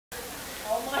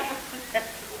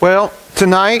Well,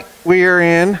 tonight we are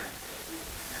in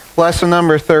lesson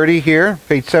number 30 here,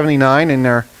 page 79 in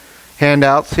our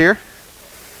handouts here,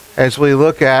 as we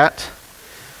look at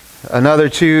another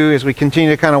two, as we continue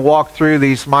to kind of walk through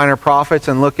these minor prophets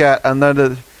and look at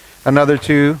another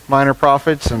two minor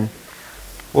prophets, and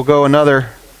we'll go another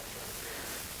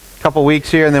couple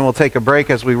weeks here, and then we'll take a break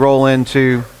as we roll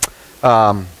into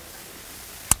the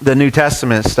New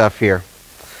Testament stuff here.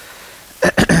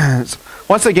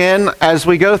 Once again, as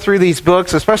we go through these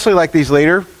books, especially like these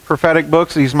later prophetic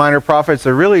books, these minor prophets,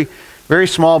 they're really very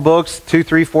small books, 2,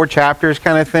 3, 4 chapters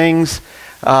kind of things.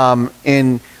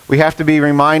 And we have to be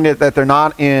reminded that they're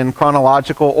not in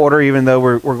chronological order, even though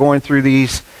we're going through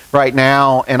these right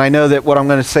now. And I know that what I'm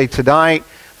going to say tonight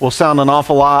will sound an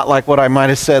awful lot like what I might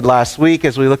have said last week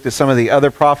as we looked at some of the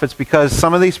other prophets, because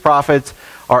some of these prophets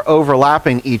are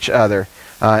overlapping each other.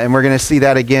 And we're going to see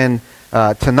that again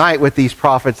tonight with these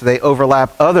prophets. They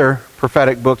overlap other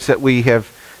prophetic books that we have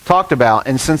talked about.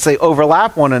 And since they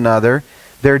overlap one another,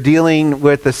 they're dealing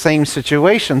with the same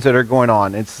situations that are going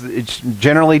on. It's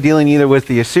generally dealing either with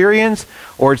the Assyrians,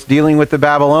 or it's dealing with the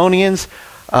Babylonians,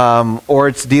 or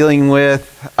it's dealing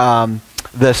with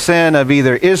the sin of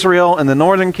either Israel in the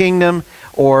northern kingdom,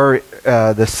 or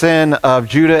the sin of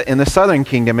Judah in the southern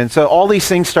kingdom. And so all these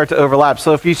things start to overlap.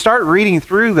 So if you start reading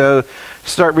through them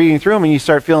and you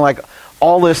start feeling like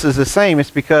all this is the same,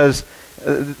 it's because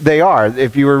they are.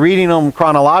 If you were reading them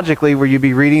chronologically, where you'd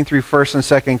be reading through 1st and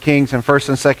 2nd Kings and 1st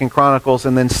and 2nd Chronicles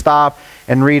and then stop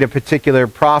and read a particular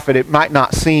prophet, it might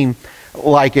not seem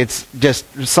like it's just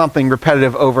something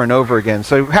repetitive over and over again.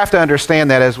 So you have to understand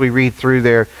that as we read through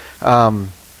there,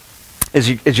 as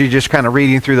you're just kind of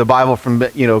reading through the Bible from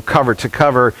cover to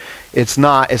cover, it's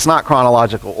not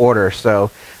chronological order.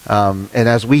 So and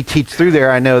as we teach through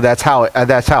there, I know that's how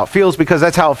it feels, because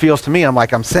that's how it feels to me.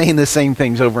 I'm saying the same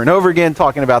things over and over again,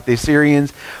 talking about the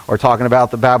Assyrians or talking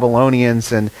about the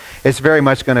Babylonians, and it's very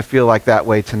much going to feel like that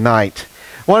way tonight.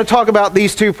 I want to talk about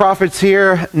these two prophets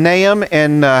here, Nahum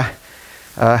and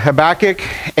Habakkuk,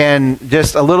 and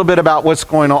just a little bit about what's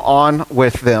going on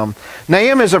with them.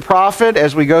 Nahum is a prophet.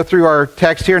 As we go through our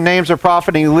text here, Nahum's a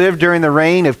prophet, and he lived during the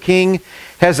reign of King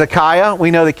Hezekiah. We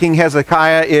know that King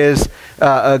Hezekiah is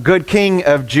a good king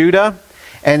of Judah.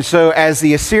 And so as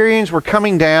the Assyrians were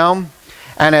coming down,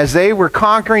 and as they were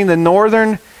conquering the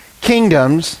northern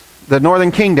kingdom,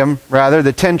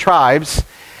 the 10 tribes,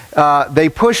 they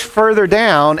pushed further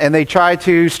down, and they tried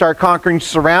to start conquering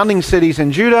surrounding cities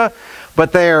in Judah,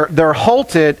 but they're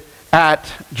halted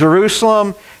at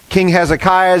Jerusalem. King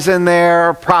Hezekiah is in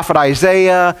there, prophet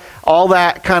Isaiah, all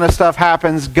that kind of stuff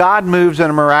happens. God moves in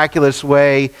a miraculous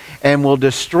way and will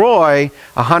destroy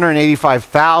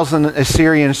 185,000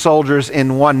 Assyrian soldiers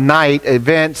in one night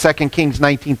event. 2 Kings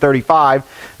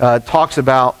 19:35 talks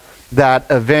about that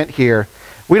event here.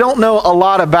 We don't know a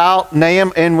lot about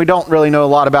Nahum, and we don't really know a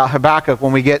lot about Habakkuk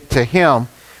when we get to him.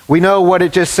 We know what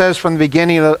it just says from the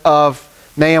beginning of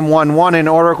Nahum 1:1, an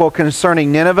oracle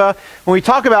concerning Nineveh. When we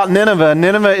talk about Nineveh,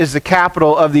 Nineveh is the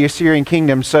capital of the Assyrian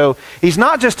kingdom. So he's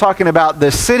not just talking about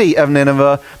the city of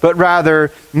Nineveh, but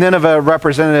rather Nineveh,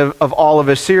 representative of all of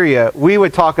Assyria. We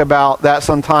would talk about that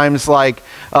sometimes like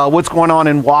what's going on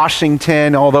in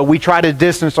Washington, although we try to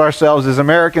distance ourselves as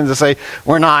Americans and say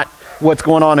we're not what's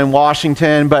going on in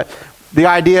Washington. But the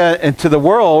idea to the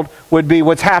world would be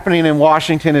what's happening in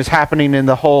Washington is happening in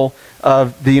the whole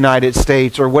of the United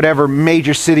States, or whatever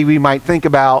major city we might think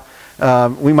about.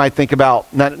 We might think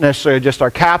about not necessarily just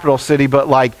our capital city, but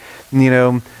like,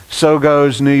 so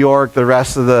goes New York, the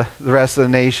rest of the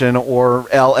nation, or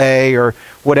LA, or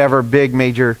whatever big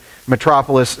major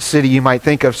metropolis city you might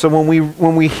think of. So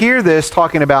when we hear this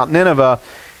talking about Nineveh,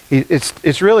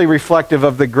 it's really reflective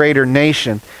of the greater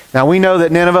nation. Now we know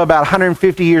that Nineveh, about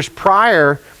 150 years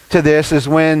prior to this, is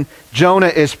when Jonah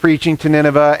is preaching to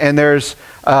Nineveh, and there's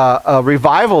a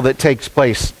revival that takes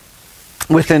place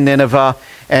within Nineveh.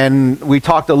 And we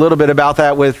talked a little bit about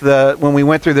that when we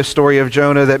went through the story of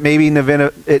Jonah, that maybe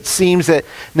it seems that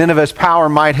Nineveh's power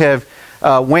might have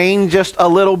waned just a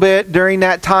little bit during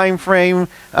that time frame.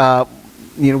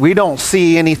 We don't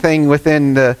see anything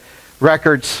within the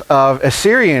records of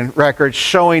Assyrian records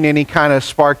showing any kind of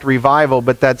sparked revival,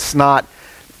 but that's not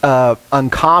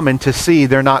uncommon to see.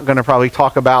 They're not going to probably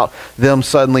talk about them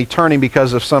suddenly turning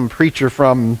because of some preacher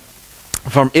from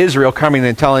Israel coming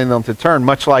and telling them to turn,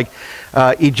 much like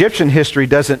Egyptian history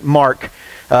doesn't mark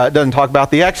It doesn't talk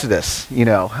about the Exodus,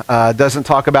 doesn't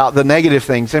talk about the negative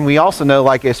things. And we also know,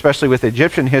 like especially with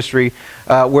Egyptian history,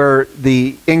 where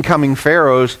the incoming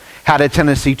pharaohs had a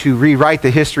tendency to rewrite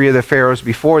the history of the pharaohs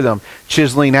before them,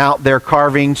 chiseling out their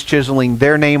carvings, chiseling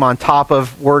their name on top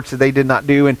of works that they did not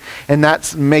do. And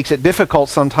that makes it difficult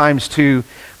sometimes to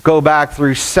go back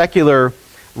through secular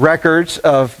records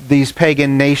of these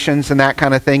pagan nations and that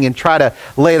kind of thing and try to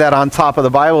lay that on top of the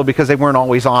Bible, because they weren't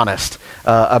always honest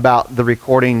about the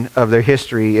recording of their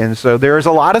history. And so there's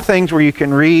a lot of things where you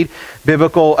can read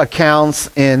biblical accounts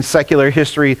in secular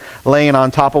history laying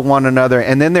on top of one another.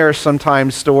 And then there are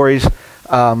sometimes stories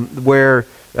where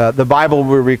the Bible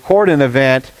will record an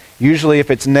event. Usually if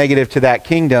it's negative to that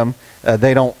kingdom,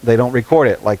 they don't record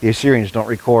it. Like the Assyrians don't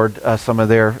record some of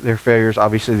their failures.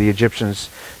 Obviously the Egyptians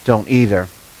don't either.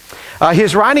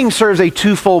 His writing serves a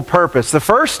twofold purpose. The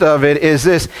first of it is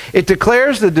this: it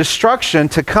declares the destruction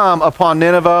to come upon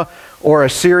Nineveh, or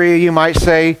Assyria, you might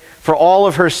say, for all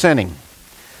of her sinning.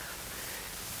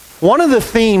 One of the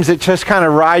themes that just kind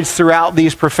of rides throughout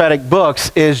these prophetic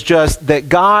books is just that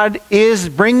God is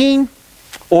bringing,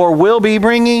 or will be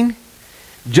bringing,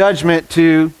 judgment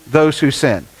to those who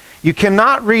sin. You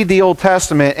cannot read the Old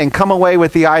Testament and come away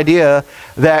with the idea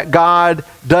that God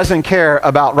doesn't care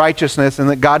about righteousness and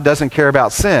that God doesn't care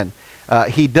about sin.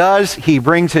 He does. He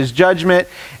brings his judgment.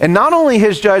 And not only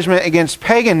his judgment against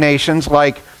pagan nations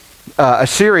like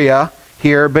Assyria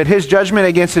here, but his judgment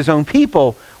against his own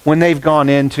people when they've gone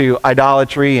into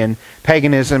idolatry and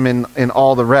paganism and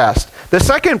all the rest. The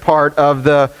second part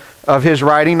of his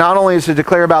writing not only is to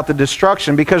declare about the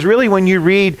destruction, because really when you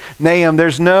read Nahum,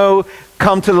 there's no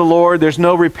come to the Lord, there's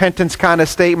no repentance kind of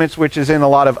statements, which is in a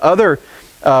lot of other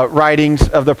writings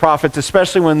of the prophets,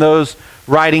 especially when those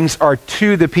writings are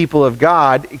to the people of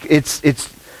God.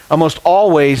 It's almost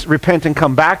always repent and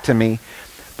come back to me.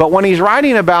 But when he's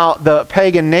writing about the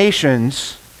pagan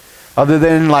nations, other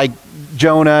than like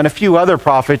Jonah and a few other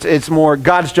prophets, it's more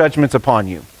God's judgments upon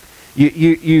you.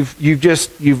 You've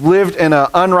lived in an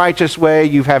unrighteous way.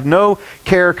 You have no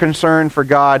care or concern for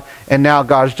God, and now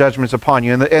God's judgment's upon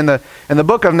you. And the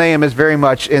book of Nahum is very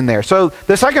much in there. So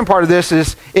the second part of this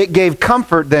is it gave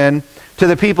comfort then to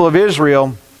the people of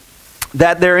Israel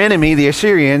that their enemy, the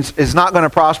Assyrians, is not going to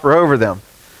prosper over them.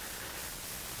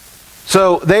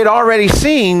 So they'd already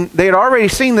seen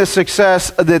the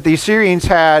success that the Assyrians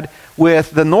had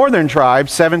with the northern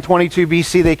tribes. 722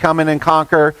 BC, they come in and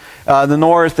conquer the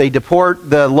north. They deport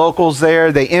the locals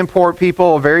there. They import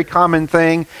people, a very common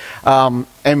thing. And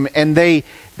they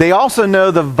also know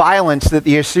the violence that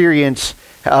the Assyrians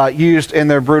used in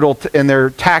their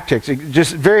tactics.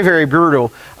 Just very, very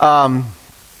brutal. I'm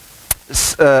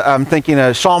thinking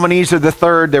of Shalmaneser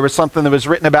III. There was something that was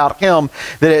written about him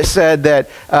that it said that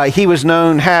he was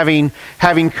known having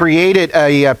created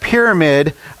a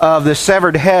pyramid of the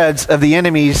severed heads of the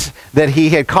enemies that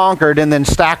he had conquered and then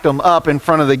stacked them up in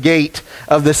front of the gate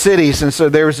of the cities. And so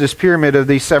there was this pyramid of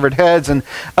these severed heads, and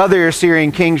other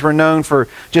Assyrian kings were known for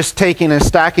just taking and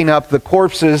stacking up the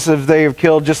corpses of they have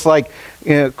killed, just like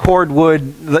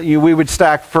cordwood that we would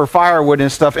stack for firewood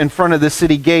and stuff in front of the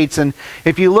city gates. And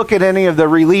if you look at any of the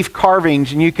relief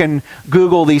carvings, and you can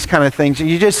Google these kind of things, and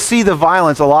you just see the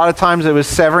violence. A lot of times it was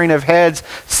severing of heads,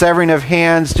 severing of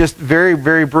hands, just very,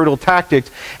 very brutal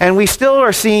tactics. And we still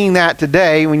are seeing that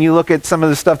today when you look at some of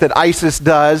the stuff that ISIS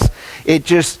does.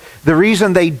 The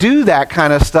reason they do that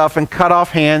kind of stuff and cut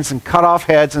off hands and cut off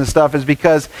heads and stuff is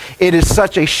because it is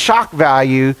such a shock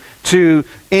value to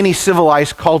any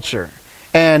civilized culture.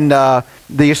 And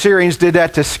the Assyrians did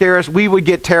that to scare us. We would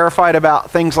get terrified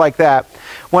about things like that.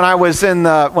 When I was in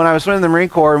the Marine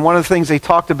Corps, and one of the things they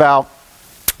talked about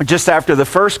just after the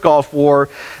first Gulf War,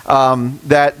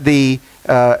 that the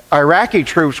Iraqi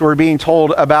troops were being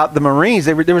told about the Marines.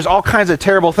 There was all kinds of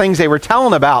terrible things they were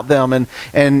telling about them,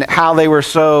 and how they were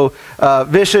so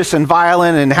vicious and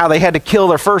violent, and how they had to kill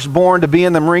their firstborn to be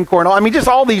in the Marine Corps. And all, I mean, just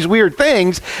all these weird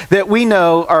things that we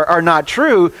know are not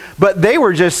true, but they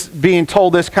were just being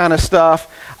told this kind of stuff.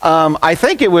 I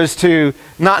think it was to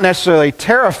not necessarily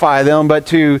terrify them, but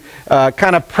to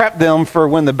kind of prep them for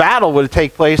when the battle would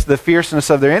take place, the fierceness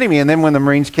of their enemy. And then when the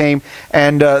Marines came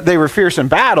and they were fierce in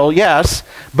battle, yes,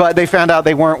 but they found out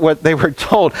they weren't what they were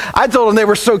told. I told them they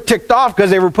were so ticked off because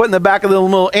they were put in the back of the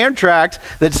little Amtrak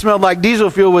that smelled like diesel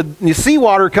fuel with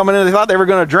seawater coming in. They thought they were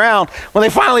going to drown. When they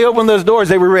finally opened those doors,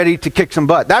 they were ready to kick some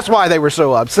butt. That's why they were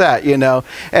so upset, you know.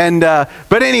 And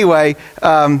but anyway,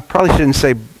 probably shouldn't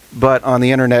say but on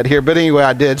the internet here, but anyway,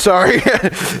 I did, sorry.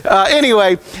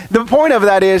 Anyway, the point of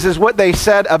that is what they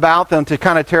said about them to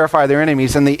kind of terrify their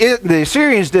enemies, and the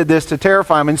Assyrians did this to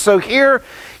terrify them. And so here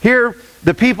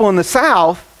the people in the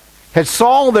south had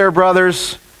saw their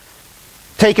brothers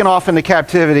taken off into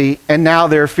captivity, and now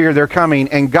they fear they're coming.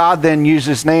 And God then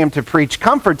uses Nahum to preach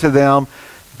comfort to them.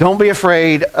 Don't be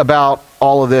afraid about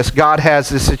all of this. God has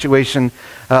this situation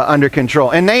under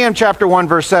control. In Nahum chapter 1,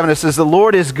 verse 7, it says, "The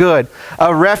Lord is good,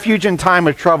 a refuge in time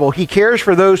of trouble. He cares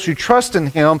for those who trust in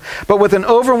him, but with an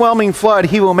overwhelming flood,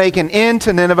 he will make an end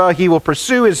to Nineveh. He will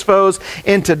pursue his foes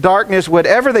into darkness.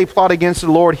 Whatever they plot against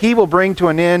the Lord, he will bring to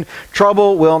an end.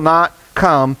 Trouble will not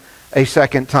come a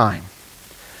second time."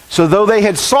 So though they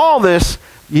had saw this,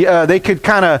 they could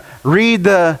kind of read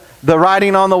the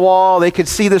writing on the wall. They could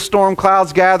see the storm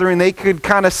clouds gathering. They could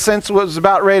kind of sense what was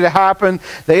about ready to happen.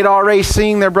 They'd already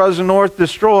seen their brothers in the north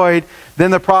destroyed. Then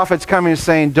the prophet's coming and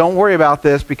saying, don't worry about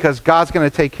this because God's going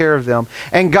to take care of them.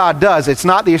 And God does. It's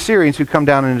not the Assyrians who come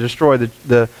down and destroy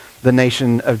the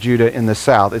nation of Judah in the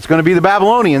south. It's going to be the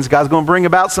Babylonians. God's going to bring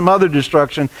about some other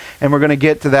destruction, and we're going to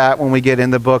get to that when we get in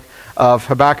the book of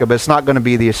Habakkuk, but it's not going to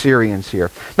be the Assyrians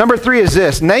here. Number 3 is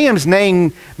this. Nahum's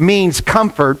name means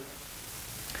comfort.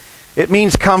 It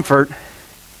means comfort.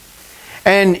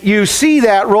 And you see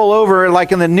that roll over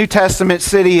like in the New Testament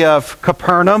city of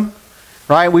Capernaum,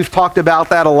 right? We've talked about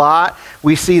that a lot.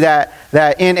 We see that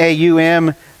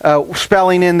N-A-U-M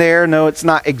spelling in there. No, it's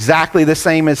not exactly the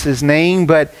same as his name,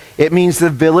 but it means the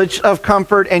village of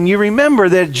comfort. And you remember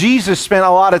that Jesus spent a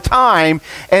lot of time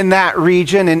in that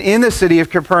region and in the city of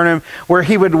Capernaum where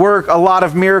he would work a lot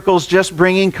of miracles just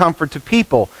bringing comfort to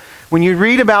people. When you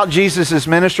read about Jesus'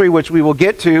 ministry, which we will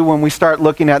get to when we start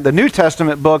looking at the New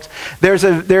Testament books,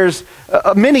 there's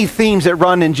many themes that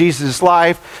run in Jesus'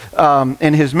 life,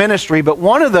 in his ministry. But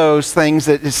one of those things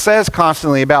that it says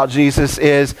constantly about Jesus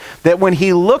is that when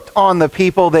he looked on the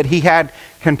people, that he had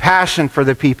compassion for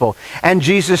the people. And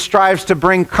Jesus strives to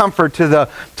bring comfort to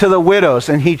the widows,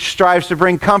 and he strives to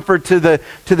bring comfort to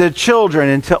the children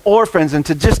and to orphans and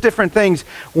to just different things.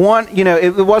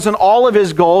 It wasn't all of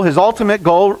his goal. His ultimate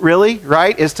goal, really,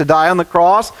 right, is to die on the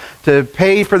cross, to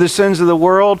pay for the sins of the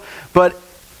world. But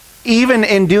even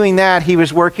in doing that, he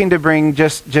was working to bring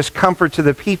just comfort to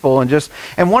the people.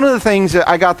 And one of the things that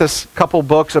I got this couple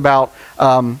books about,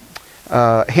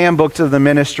 handbooks of the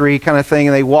ministry kind of thing,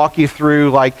 and they walk you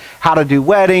through like how to do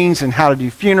weddings and how to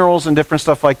do funerals and different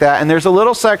stuff like that. And there's a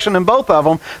little section in both of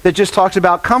them that just talks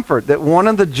about comfort, that one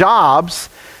of the jobs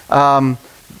of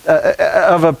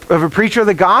a preacher of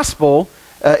the gospel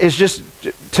is just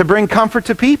to bring comfort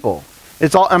to people.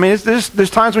 It's all. I mean,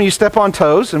 there's times when you step on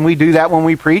toes, and we do that when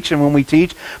we preach and when we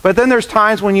teach. But then there's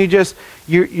times when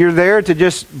you're there to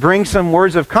just bring some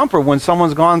words of comfort when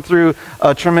someone's gone through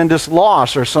a tremendous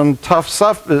loss or some tough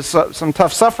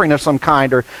suffering of some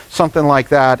kind or something like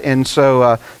that. And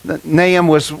so Nahum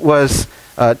was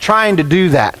trying to do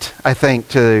that, I think,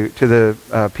 to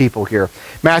the people here.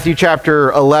 Matthew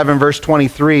chapter 11, verse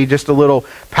 23, just a little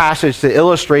passage to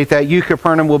illustrate that. You,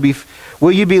 Capernaum,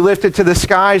 will you be lifted to the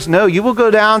skies? No, you will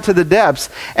go down to the depths.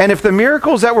 And if the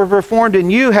miracles that were performed in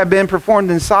you had been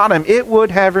performed in Sodom, it would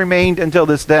have remained until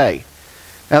this day.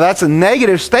 Now that's a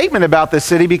negative statement about this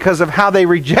city because of how they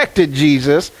rejected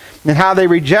Jesus and how they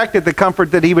rejected the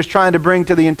comfort that he was trying to bring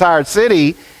to the entire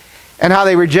city and how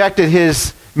they rejected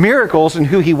his miracles and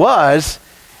who he was.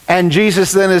 And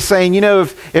Jesus then is saying,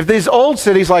 if these old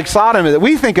cities like Sodom that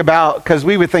we think about, because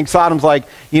we would think Sodom's like,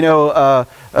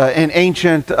 in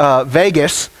ancient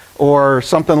Vegas or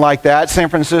something like that, San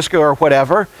Francisco or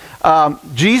whatever,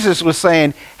 Jesus was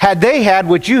saying, had they had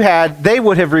what you had, they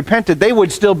would have repented. They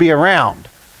would still be around.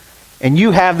 And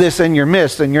you have this in your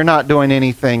midst, and you're not doing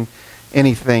anything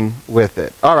with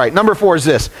it. All right, number 4 is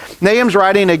this. Nahum's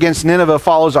writing against Nineveh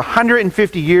follows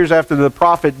 150 years after the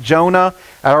prophet Jonah,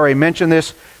 I already mentioned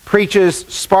this, preaches,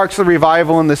 sparks the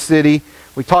revival in the city.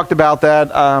 We talked about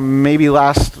that maybe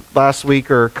last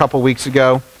week or a couple weeks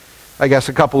ago. I guess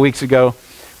a couple weeks ago,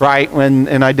 right?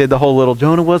 And I did the whole little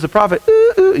Jonah was a prophet,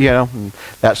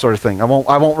 that sort of thing. I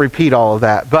won't repeat all of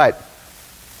that, but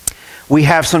we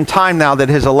have some time now that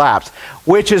has elapsed,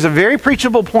 which is a very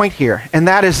preachable point here, and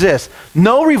that is this.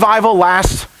 No revival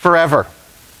lasts forever.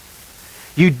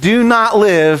 You do not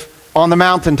live on the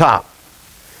mountaintop.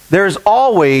 There's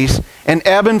always an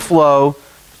ebb and flow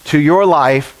to your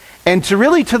life and to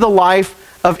the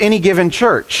life of any given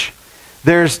church.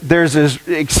 There's this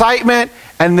excitement,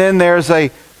 and then there's a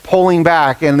pulling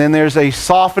back, and then there's a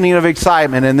softening of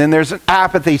excitement, and then there's an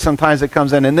apathy sometimes that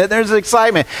comes in, and then there's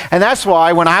excitement. And that's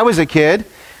why when I was a kid,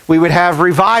 we would have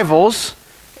revivals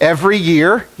every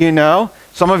year,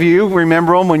 Some of you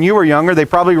remember them when you were younger. They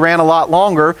probably ran a lot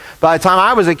longer. By the time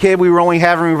I was a kid, we were only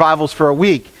having revivals for a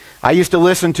week. I used to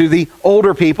listen to the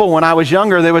older people. When I was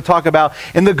younger, they would talk about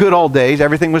in the good old days,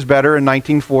 everything was better in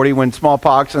 1940 when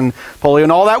smallpox and polio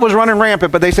and all that was running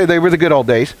rampant, but they said they were the good old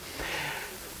days.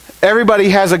 everybody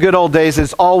has a good old days.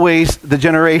 It's always the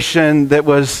generation that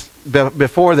was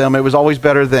before them. It was always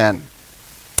better then.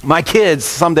 My kids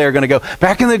someday are going to go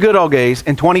back in the good old days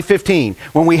in 2015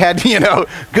 when we had,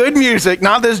 good music,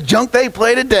 not this junk they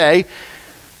play today.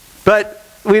 But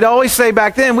we'd always say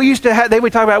back then, they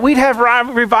would talk about, we'd have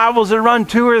revivals that run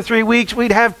 2 or 3 weeks.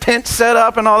 We'd have tents set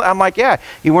up and all. I'm like, yeah,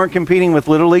 you weren't competing with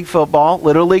Little League football,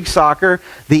 Little League soccer,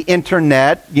 the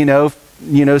internet,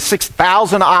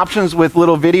 6,000 options with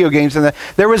little video games. And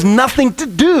there was nothing to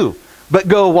do but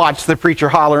go watch the preacher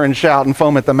holler and shout and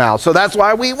foam at the mouth. So that's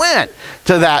why we went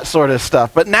to that sort of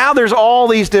stuff. But now there's all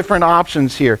these different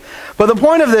options here. But the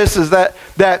point of this is that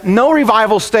no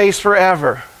revival stays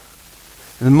forever.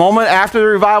 The moment after the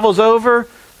revival's over,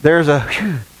 there's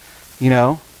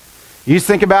you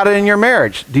think about it in your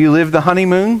marriage. Do you live the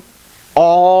honeymoon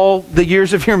all the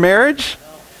years of your marriage?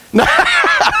 No.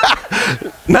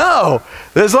 No.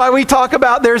 That's why we talk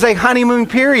about there's a honeymoon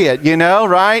period,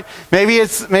 right? Maybe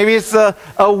it's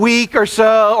a week or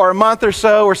so, or a month or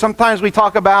so, or sometimes we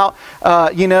talk about,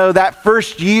 that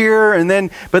first year,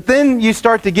 but then you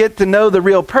start to get to know the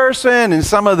real person, and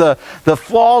some of the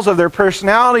flaws of their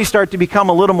personality start to become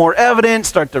a little more evident,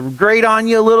 start to grate on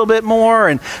you a little bit more,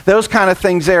 and those kind of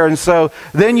things there. And so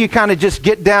then you kind of just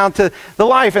get down to the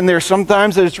life, and there's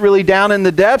sometimes that it's really down in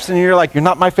the depths, and you're like, you're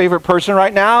not my favorite person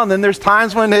right now, and then there's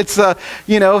times when it's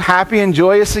happy and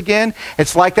joyous again.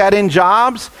 It's like that in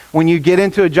jobs. When you get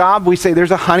into a job, we say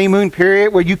there's a honeymoon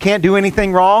period where you can't do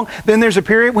anything wrong. Then there's a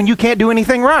period when you can't do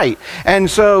anything right. And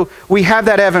so we have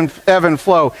that ebb and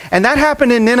flow. And that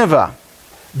happened in Nineveh.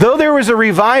 Though there was a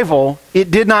revival, it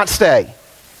did not stay.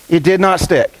 It did not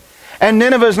stick. And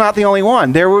Nineveh is not the only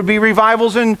one. There would be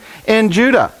revivals in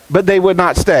Judah, but they would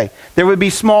not stay. There would be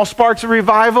small sparks of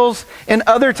revivals in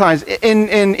other times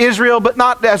in Israel, but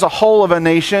not as a whole of a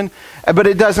nation, but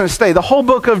it doesn't stay. The whole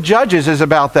book of Judges is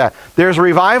about that. There's a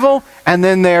revival, and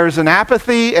then there's an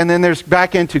apathy, and then there's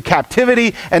back into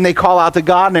captivity, and they call out to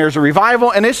God, and there's a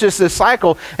revival, and it's just this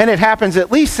cycle, and it happens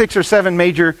at least 6 or 7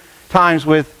 major times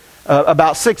with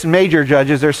about 6 major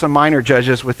judges. There's some minor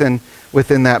judges within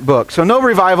that book. So no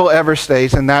revival ever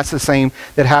stays, and that's the same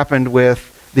that happened with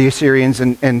the Assyrians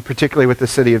and particularly with the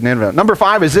city of Nineveh. Number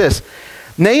 5 is this.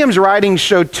 Nahum's writings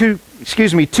show two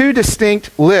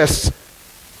distinct lists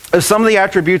of some of the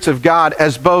attributes of God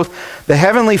as both the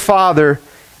Heavenly Father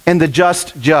and the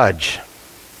just judge.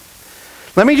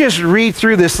 Let me just read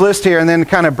through this list here and then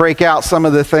kind of break out some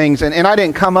of the things. And I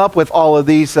didn't come up with all of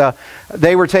these.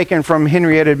 They were taken from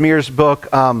Henrietta Mears' book,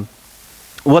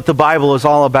 What the Bible is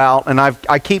All About. And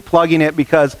I keep plugging it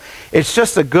because it's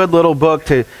just a good little book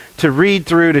to read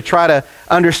through to try to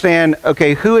understand,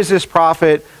 okay, who is this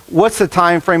prophet? What's the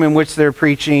time frame in which they're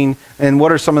preaching? And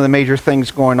what are some of the major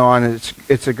things going on?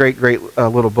 It's a great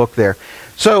little book there.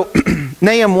 So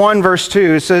Nahum 1 verse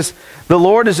 2, it says, "The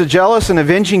Lord is a jealous and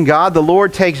avenging God. The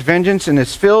Lord takes vengeance and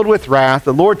is filled with wrath.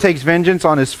 The Lord takes vengeance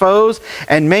on his foes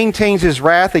and maintains his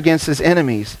wrath against his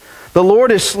enemies. The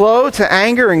Lord is slow to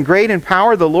anger and great in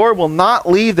power. The Lord will not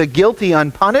leave the guilty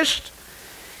unpunished.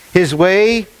 His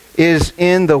way is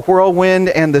in the whirlwind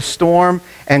and the storm,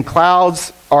 and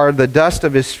clouds are the dust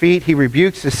of his feet. He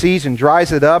rebukes the seas and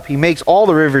dries it up. He makes all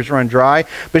the rivers run dry.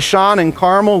 Bashan and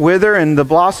Carmel wither, and the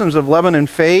blossoms of Lebanon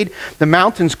fade. The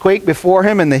mountains quake before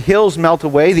him, and the hills melt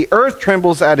away. The earth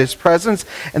trembles at his presence,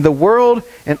 and the world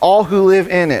and all who live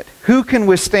in it. Who can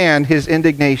withstand his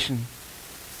indignation?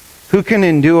 Who can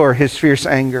endure his fierce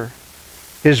anger?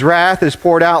 His wrath is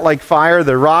poured out like fire.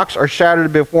 The rocks are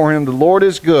shattered before him. The Lord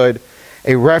is good,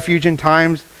 a refuge in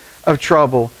times of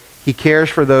trouble. He cares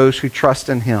for those who trust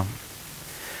in him."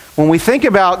 When we think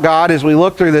about God, as we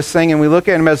look through this thing and we look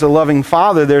at him as a loving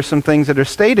father, there's some things that are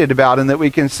stated about him that we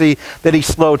can see that he's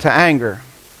slow to anger.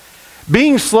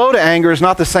 Being slow to anger is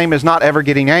not the same as not ever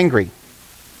getting angry.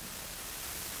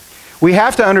 We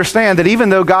have to understand that even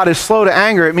though God is slow to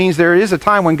anger, it means there is a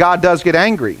time when God does get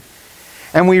angry.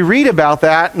 And we read about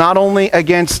that not only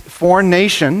against foreign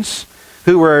nations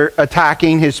who were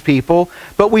attacking his people,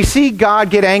 but we see God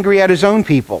get angry at his own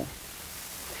people.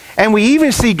 And we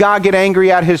even see God get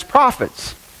angry at his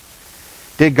prophets.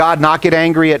 Did God not get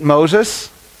angry at Moses?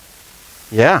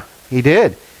 Yeah, he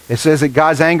did. It says that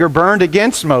God's anger burned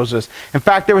against Moses. In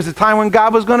fact, there was a time when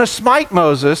God was going to smite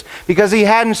Moses because he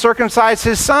hadn't circumcised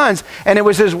his sons. And it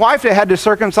was his wife that had to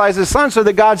circumcise his sons so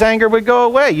that God's anger would go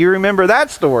away. You remember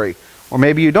that story. Or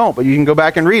maybe you don't, but you can go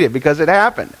back and read it because it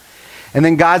happened. And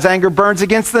then God's anger burns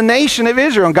against the nation of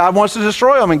Israel, and God wants to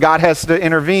destroy them, and God has to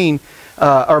intervene,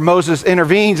 or Moses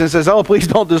intervenes and says, "Oh, please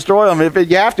don't destroy them. If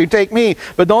you have to, take me,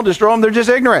 but don't destroy them. They're just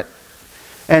ignorant."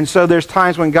 And so there's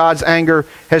times when God's anger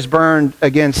has burned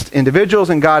against individuals,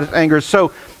 and God's anger.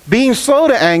 So being slow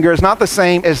to anger is not the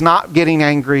same as not getting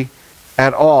angry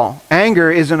at all.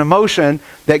 Anger is an emotion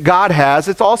that God has.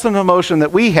 It's also an emotion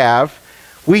that we have.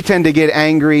 We tend to get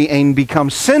angry and become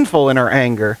sinful in our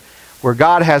anger, where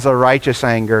God has a righteous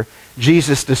anger.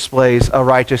 Jesus displays a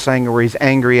righteous anger where he's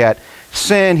angry at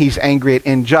sin, he's angry at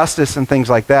injustice and things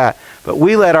like that. But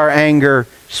we let our anger,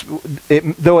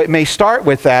 though it may start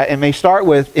with that, it may start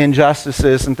with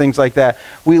injustices and things like that,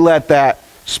 we let that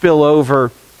spill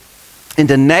over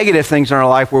into negative things in our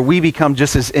life where we become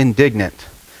just as indignant.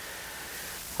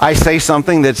 I say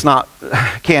something that's not,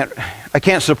 I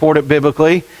can't support it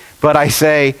biblically, but I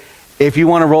say, if you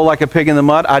want to roll like a pig in the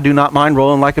mud, I do not mind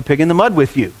rolling like a pig in the mud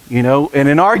with you, in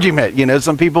an argument.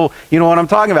 Some people, you know what I'm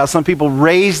talking about. Some people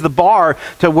raise the bar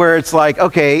to where it's like,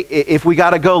 okay, if we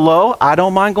got to go low, I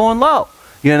don't mind going low,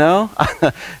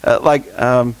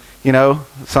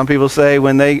 some people say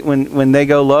when they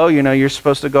go low, you're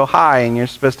supposed to go high and you're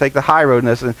supposed to take the high road.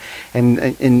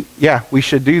 And yeah, we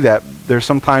should do that. There's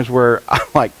some times where I'm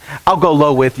like, I'll go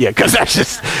low with you because that's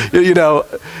just,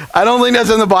 I don't think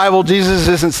that's in the Bible. Jesus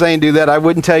isn't saying do that. I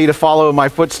wouldn't tell you to follow my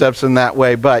footsteps in that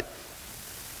way, but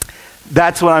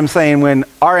that's what I'm saying when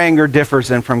our anger differs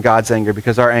then from God's anger,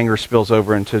 because our anger spills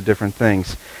over into different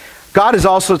things. God is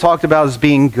also talked about as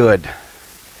being good.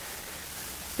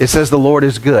 It says the Lord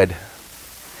is good.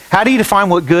 How do you define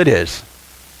what good is?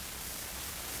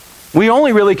 We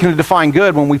only really can define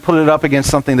good when we put it up against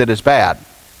something that is bad.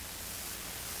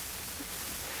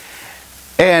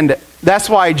 And that's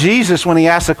why Jesus, when he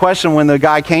asked the question, when the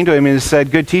guy came to him and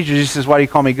said, good teacher, he says, why do you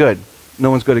call me good? No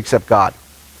one's good except God.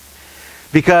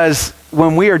 Because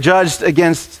when we are judged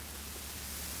against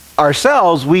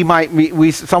ourselves, we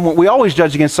always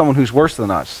judge against someone who's worse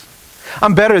than us.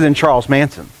 I'm better than Charles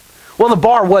Manson. Well, the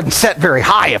bar wasn't set very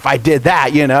high if I did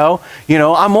that,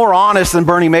 I'm more honest than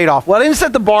Bernie Madoff. Well, I didn't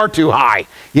set the bar too high,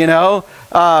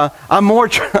 I'm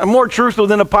more truthful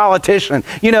than a politician,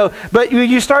 But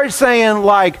you start saying,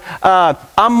 like,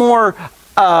 I'm more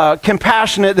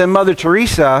compassionate than Mother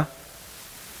Teresa,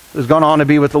 who's gone on to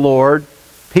be with the Lord.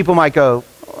 People might go,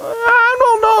 I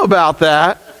don't know about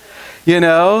that,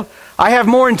 I have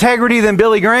more integrity than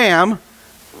Billy Graham.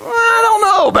 I don't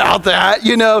know about that.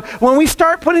 When we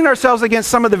start putting ourselves against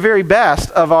some of the very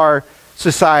best of our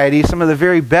society, some of the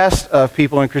very best of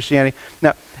people in Christianity.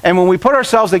 Now, and when we put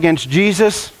ourselves against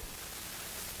Jesus,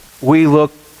 we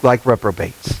look like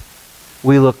reprobates.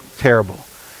 We look terrible.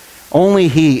 Only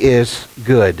he is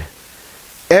good.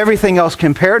 Everything else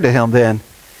compared to him then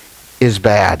is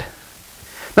bad.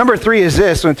 Number 3 is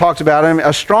this, when it talks about him,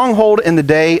 a stronghold in the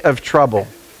day of trouble.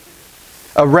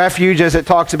 A refuge, as it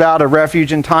talks about, a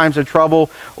refuge in times of trouble,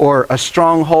 or a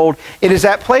stronghold. It is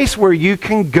that place where you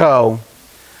can go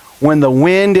when the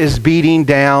wind is beating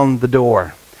down the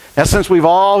door. Now, since we've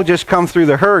all just come through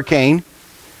the hurricane,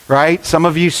 right? Some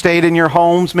of you stayed in your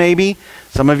homes, maybe.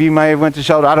 Some of you may have went to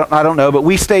shelter. I don't know, but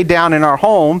we stayed down in our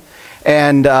home,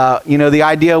 and the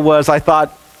idea was, I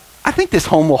think this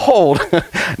home will hold.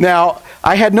 Now,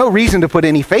 I had no reason to put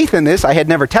any faith in this. I had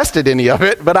never tested any of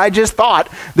it, but I just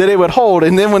thought that it would hold.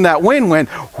 And then when that wind went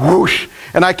whoosh,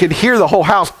 and I could hear the whole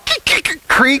house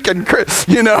creak and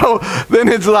then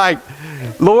it's like,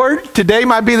 Lord, today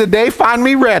might be the day, find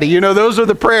me ready. Those are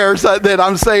the prayers that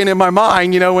I'm saying in my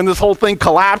mind, when this whole thing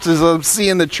collapses, I'm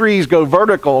seeing the trees go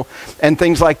vertical and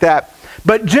things like that.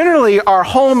 But generally, our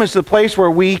home is the place where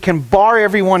we can bar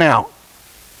everyone out.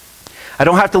 I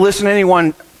don't have to listen to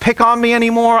anyone pick on me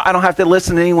anymore. I don't have to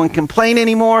listen to anyone complain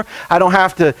anymore. I don't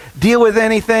have to deal with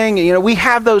anything. We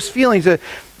have those feelings.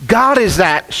 God is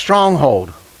that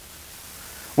stronghold.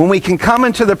 When we can come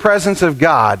into the presence of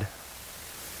God,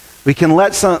 we can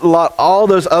let all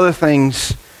those other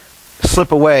things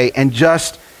slip away and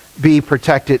just be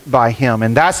protected by him.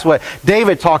 And that's what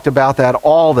David talked about, that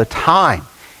all the time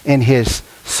in his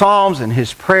Psalms and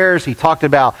his prayers. He talked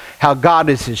about how God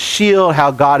is his shield,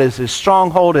 how God is his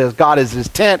stronghold, as God is his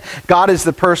tent. God is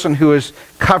the person who is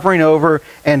covering over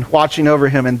and watching over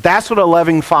him. And that's what a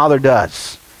loving father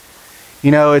does.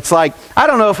 It's like, I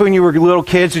don't know if when you were little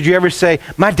kids, did you ever say,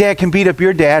 my dad can beat up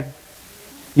your dad?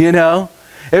 It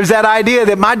was that idea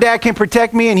that my dad can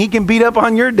protect me and he can beat up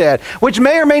on your dad, which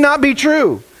may or may not be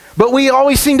true. But we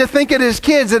always seem to think it as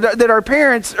kids that our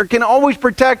parents can always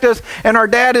protect us, and our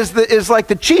dad is like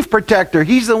the chief protector.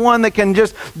 He's the one that can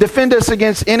just defend us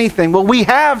against anything. Well, we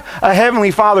have a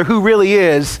heavenly Father who really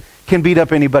can beat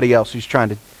up anybody else who's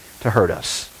trying to hurt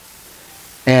us.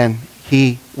 And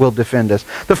he will defend us.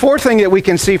 The fourth thing that we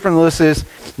can see from the list is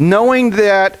knowing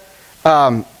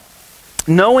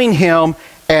him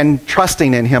and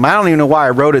trusting in him. I don't even know why I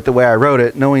wrote it the way I wrote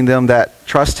it, knowing them that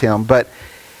trust him. But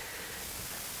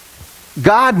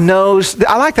God knows.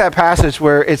 I like that passage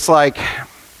where it's like,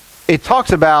 it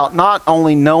talks about not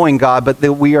only knowing God, but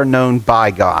that we are known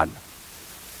by God.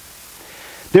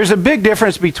 There's a big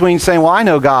difference between saying, well, I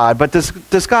know God, but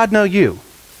does God know you?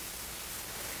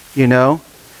 You know?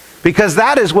 Because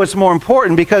that is what's more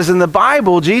important, because in the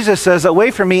Bible, Jesus says,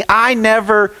 away from me, I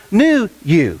never knew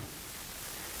you.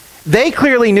 They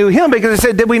clearly knew him because they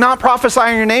said, did we not prophesy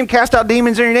in your name, cast out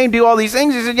demons in your name, do all these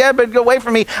things? He said, yeah, but go away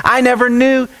from me. I never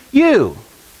knew you.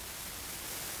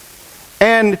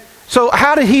 And so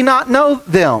how did he not know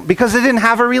them? Because they didn't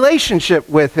have a relationship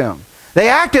with him. They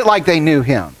acted like they knew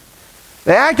him.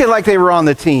 They acted like they were on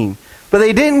the team. But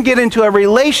they didn't get into a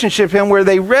relationship with him where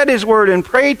they read his word and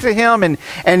prayed to him and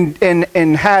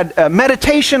had a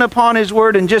meditation upon his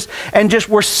word and just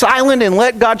were silent and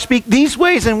let God speak. These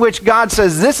ways in which God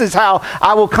says, this is how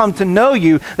I will come to know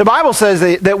you. The Bible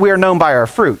says that we are known by our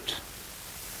fruit.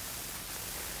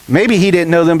 Maybe he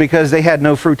didn't know them because they had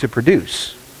no fruit to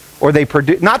produce. Or they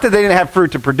produce, not that they didn't have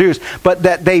fruit to produce, but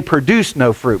that they produced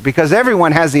no fruit. Because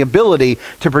everyone has the ability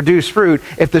to produce fruit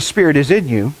if the Spirit is in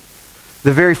you.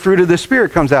 The very fruit of the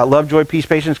Spirit comes out. Love, joy, peace,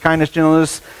 patience, kindness,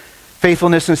 gentleness,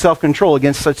 faithfulness, and self-control.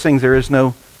 Against such things there is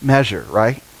no measure,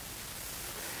 right?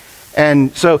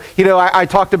 And so, you know, I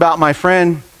talked about my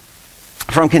friend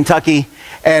from Kentucky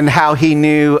and how he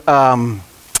knew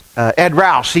Ed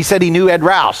Rouse. He said he knew Ed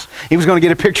Rouse. He was going to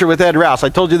get a picture with Ed Rouse. I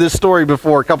told you this story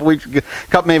before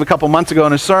maybe a couple months ago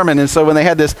in a sermon. And so when they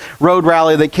had this road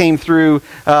rally that came through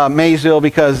Maysville,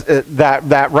 because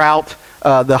that route,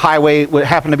 the highway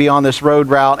happened to be on this road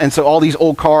route, and so all these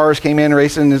old cars came in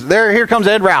racing. Here comes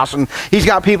Ed Rouse, and he's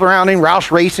got people around him,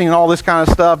 Rouse Racing and all this kind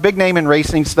of stuff, big name in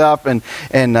racing stuff, and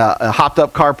hopped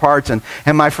up car parts. And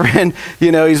my friend,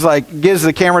 you know, he's like, gives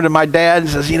the camera to my dad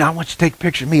and says, you know, I want you to take a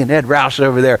picture of me and Ed Rouse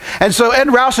over there. And so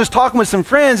Ed Rouse is talking with some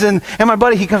friends, and my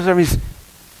buddy, he comes over and he's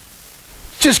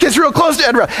just gets real close to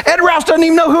Ed Rouse. Ed Rouse doesn't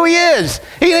even know who he is.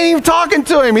 He ain't even talking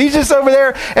to him. He's just over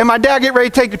there, and my dad get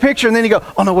ready to take the picture, and then he go,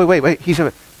 oh no, wait. He's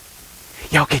over,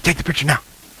 yeah, okay, take the picture now.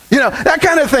 You know, that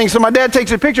kind of thing. So my dad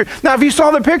takes a picture. Now, if you saw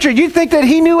the picture, you'd think that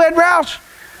he knew Ed Rouse.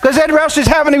 Because Ed Rouse just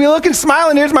happened to be looking,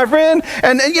 smiling, here's my friend,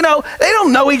 and you know, they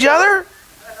don't know each other.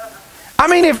 I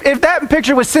mean, if that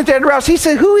picture was sent to Ed Rouse, he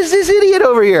said, who is this idiot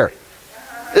over here?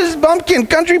 This is bumpkin,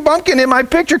 country bumpkin in my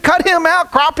picture. Cut him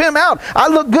out, crop him out. I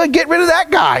look good, get rid of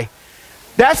that guy.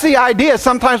 That's the idea.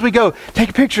 Sometimes we go,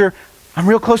 take a picture. I'm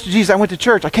real close to Jesus. I went to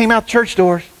church. I came out the church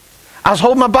doors. I was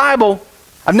holding my Bible.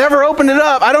 I've never opened it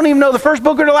up. I don't even know the first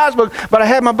book or the last book, but I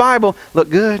had my Bible. Look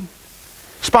good.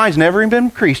 Spine's never even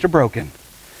been creased or broken.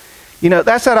 You know,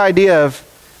 that's that idea of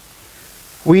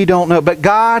we don't know. But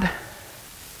God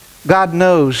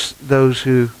knows those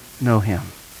who know him.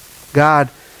 God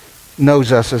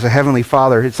knows us as a heavenly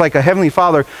father. It's like a heavenly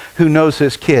father who knows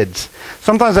his kids.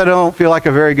 Sometimes I don't feel like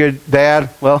a very good dad.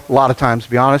 Well, a lot of times, to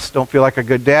be honest, don't feel like a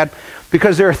good dad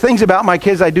because there are things about my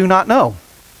kids I do not know.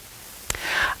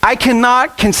 I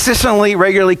cannot consistently,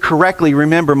 regularly, correctly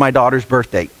remember my daughter's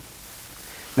birth date.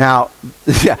 Now,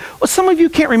 yeah, well, some of you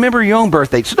can't remember your own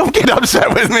birthday, so don't get upset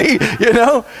with me, you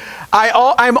know.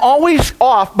 I'm always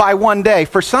off by one day.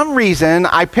 For some reason,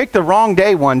 I picked the wrong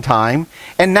day one time,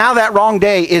 and now that wrong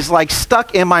day is like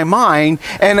stuck in my mind.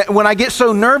 And when I get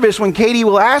so nervous when Katie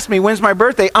will ask me, when's my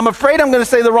birthday, I'm afraid I'm going to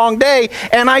say the wrong day,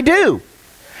 and I do.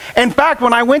 In fact,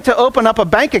 when I went to open up a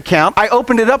bank account, I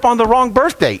opened it up on the wrong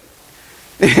birth date.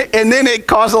 And then it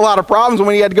caused a lot of problems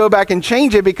when he had to go back and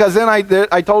change it because then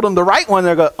I told him the right one.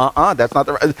 They go, that's not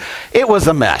the right. It was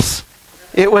a mess.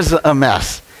 It was a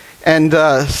mess. And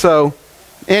so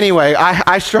anyway,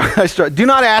 I struggle. Do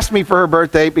not ask me for her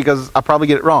birthday because I'll probably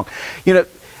get it wrong. You know,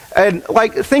 and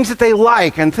like things that they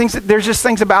like and things that there's just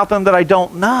things about them that I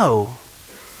don't know.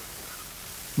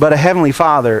 But a heavenly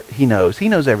Father, he knows. He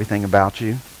knows everything about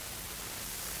you.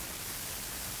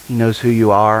 He knows who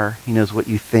you are. He knows what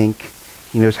you think.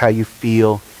 He knows how you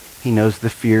feel. He knows the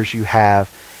fears you have.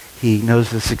 He knows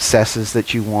the successes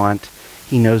that you want.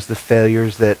 He knows the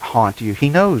failures that haunt you. He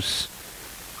knows.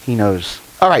 He knows.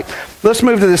 All right, let's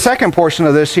move to the second portion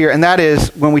of this here, and that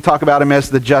is when we talk about him as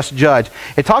the just judge.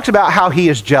 It talks about how he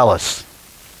is jealous.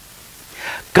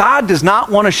 God does not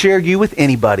want to share you with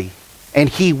anybody, and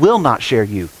he will not share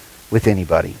you with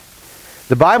anybody.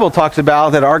 The Bible talks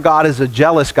about that our God is a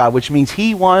jealous God, which means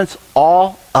he wants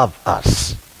all of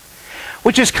us.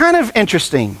 Which is kind of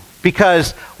interesting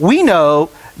because we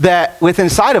know that within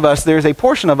inside of us there's a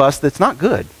portion of us that's not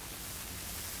good.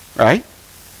 Right?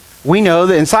 We know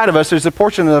that inside of us there's a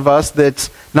portion of us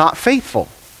that's not faithful.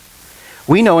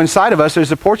 We know inside of us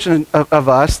there's a portion of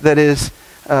us that is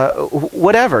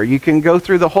whatever. You can go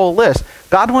through the whole list.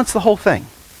 God wants the whole thing.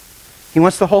 He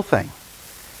wants the whole thing.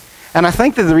 And I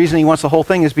think that the reason he wants the whole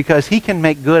thing is because he can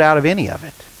make good out of any of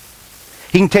it.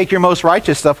 He can take your most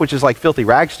righteous stuff, which is like filthy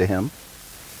rags to him,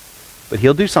 but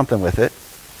he'll do something with it.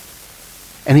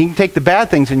 And he can take the bad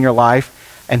things in your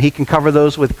life, and he can cover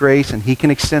those with grace, and he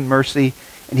can extend mercy,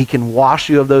 and he can wash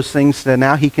you of those things, so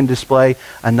now he can display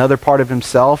another part of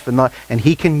himself, and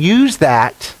he can use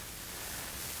that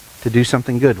to do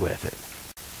something good with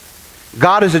it.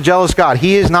 God is a jealous God.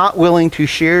 He is not willing to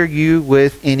share you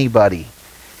with anybody.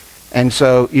 And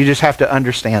so you just have to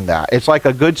understand that. It's like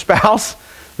a good spouse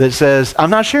that says, I'm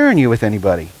not sharing you with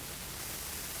anybody.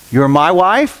 You're my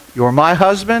wife, you're my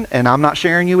husband, and I'm not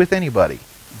sharing you with anybody.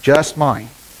 Just mine,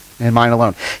 and mine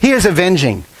alone. He is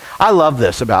avenging. I love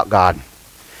this about God,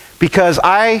 because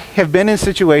I have been in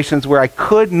situations where I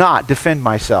could not defend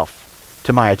myself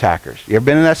to my attackers. You ever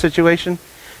been in that situation?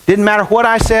 Didn't matter what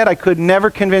I said, I could never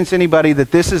convince anybody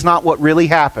that this is not what really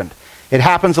happened. It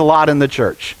happens a lot in the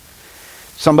church.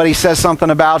 Somebody says something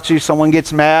about you, someone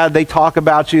gets mad, they talk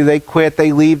about you, they quit,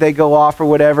 they leave, they go off or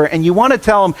whatever, and you want to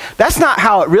tell them, that's not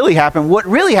how it really happened. What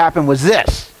really happened was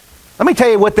this. Let me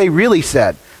tell you what they really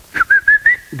said.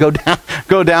 Go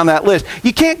down that list.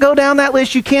 You can't go down that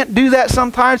list. You can't do that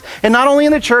sometimes. And not only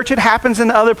in the church, it happens in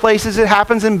other places. It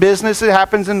happens in business. It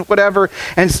happens in whatever.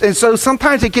 And so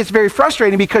sometimes it gets very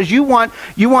frustrating because you want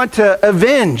to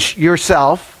avenge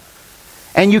yourself.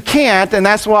 And you can't, and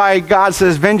that's why God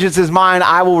says, vengeance is mine,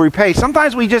 I will repay.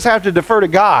 Sometimes we just have to defer to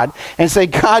God and say,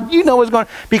 God, you know what's going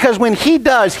on. Because when he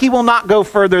does, he will not go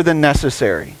further than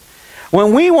necessary.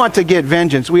 When we want to get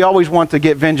vengeance, we always want to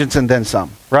get vengeance and then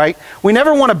some, right? We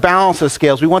never want to balance the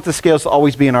scales. We want the scales to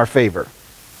always be in our favor.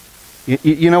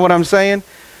 You know what I'm saying?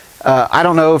 I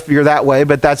don't know if you're that way,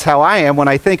 but that's how I am when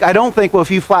I think. I don't think, well,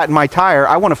 if you flatten my tire,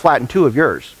 I want to flatten two of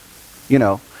yours, you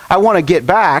know. I want to get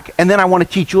back, and then I want to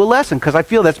teach you a lesson because I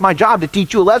feel that's my job to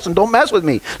teach you a lesson. Don't mess with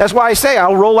me. That's why I say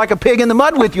I'll roll like a pig in the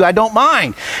mud with you. I don't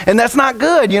mind. And that's not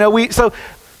good. You know,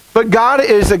 but God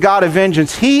is a God of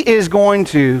vengeance. He is going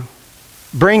to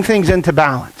bring things into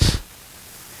balance.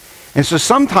 And so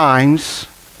sometimes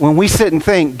when we sit and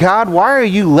think, God, why are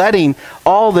you letting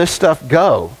all this stuff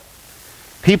go?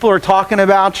 People are talking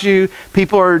about you.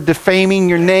 People are defaming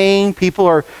your name. People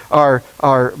are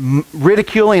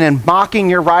ridiculing and mocking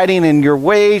your writing and your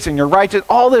ways and your righteousness.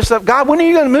 All this stuff. God, when are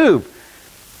you going to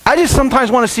move? I just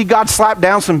sometimes want to see God slap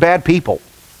down some bad people.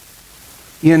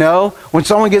 You know, when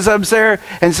someone gets up there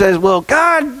and says, well,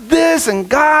 God this and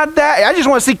God that. I just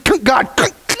want to see God.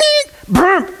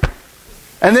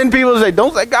 And then people say,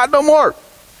 don't say God no more.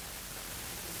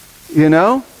 You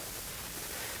know?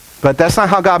 But that's not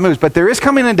how God moves. But there is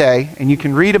coming a day, and you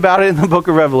can read about it in the book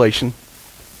of Revelation,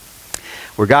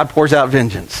 where God pours out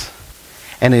vengeance.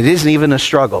 And it isn't even a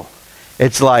struggle.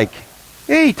 It's like,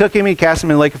 hey, he took him, he cast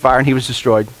him in the lake of fire, and he was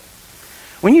destroyed.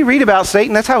 When you read about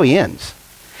Satan, that's how he ends.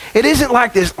 It isn't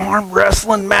like this arm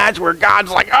wrestling match where God's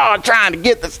like, oh, trying to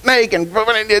get the snake. And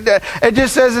it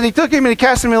just says that he took him and he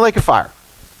cast him in the lake of fire.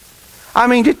 I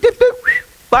mean, just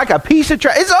like a piece of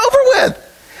trash. It's over with.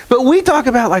 But we talk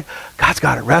about like, God's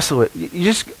got to wrestle with it. You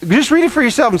just read it for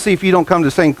yourself and see if you don't come to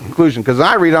the same conclusion. Because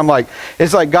I read, I'm like,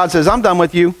 it's like God says, I'm done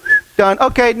with you. Done.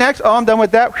 Okay, next. Oh, I'm done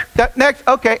with that. Next.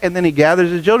 Okay. And then he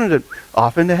gathers his children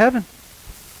off into heaven.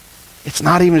 It's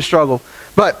not even a struggle.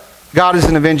 But God is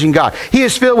an avenging God. He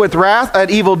is filled with wrath at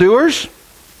evildoers.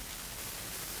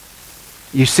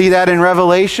 You see that in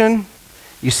Revelation.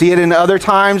 You see it in other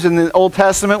times in the Old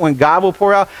Testament when God will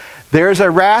pour out. There's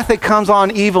a wrath that comes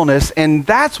on evilness, and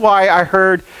that's why I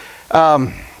heard,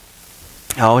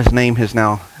 his name has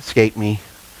now escaped me.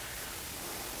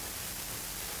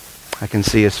 I can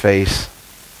see his face.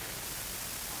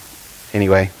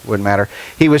 Anyway, wouldn't matter.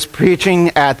 He was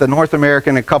preaching at the North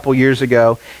American a couple years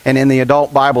ago, and in the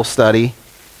adult Bible study,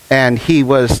 and he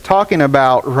was talking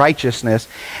about righteousness,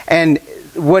 and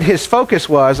what his focus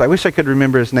was, I wish I could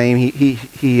remember his name. He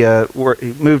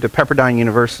moved to Pepperdine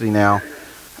University now.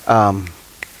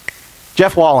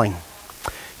 Jeff Walling.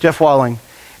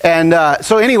 And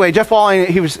so anyway, Jeff Walling,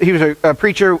 he was a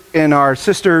preacher in our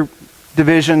sister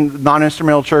division,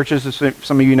 non-instrumental churches.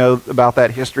 Some of you know about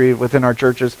that history within our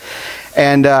churches.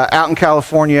 And out in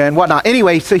California and whatnot.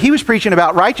 Anyway, so he was preaching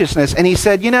about righteousness. And he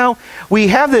said, you know, we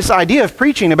have this idea of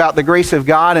preaching about the grace of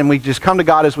God and we just come to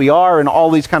God as we are and all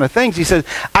these kind of things. He said,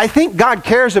 I think God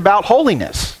cares about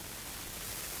holiness.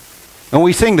 And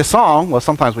we sing the song, well,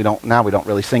 sometimes we don't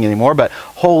really sing anymore, but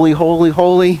holy, holy,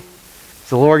 holy is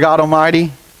the Lord God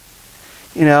Almighty,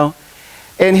 you know.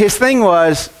 And his thing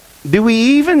was, do we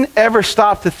even ever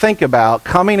stop to think about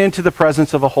coming into the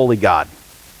presence of a holy God?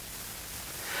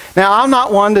 Now, I'm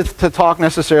not one to talk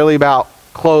necessarily about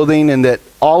clothing and that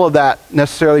all of that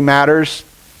necessarily matters.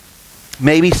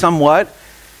 maybe somewhat.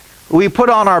 We put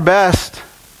on our best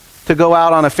to go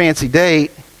out on a fancy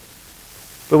date,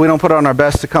 but we don't put on our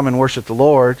best to come and worship the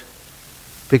Lord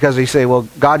because we say, well,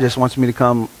 God just wants me to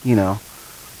come,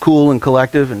 cool and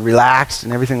collective and relaxed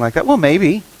and everything like that. Well,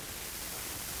 maybe.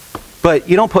 But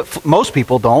you don't put, most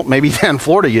people don't, maybe in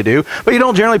Florida you do, but you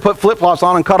don't generally put flip-flops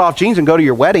on and cut off jeans and go to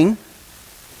your wedding.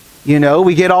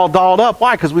 We get all dolled up.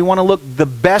 Why? Because we want to look the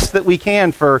best that we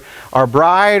can for our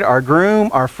bride, our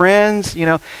groom, our friends,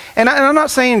 And I'm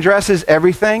not saying dress is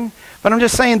everything, but I'm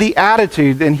just saying the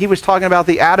attitude, and he was talking about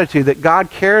the attitude that God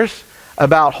cares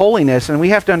about holiness, and we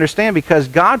have to understand because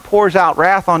God pours out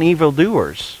wrath on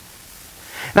evildoers.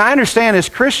 Now, I understand as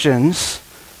Christians,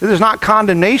 there's not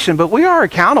condemnation, but we are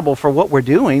accountable for what we're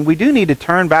doing. We do need to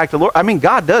turn back to the Lord. I mean,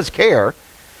 God does care.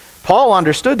 Paul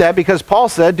understood that because Paul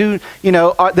said,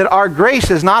 that our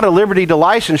grace is not a liberty to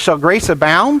license. Shall grace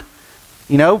abound?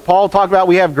 Paul talked about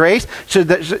we have grace.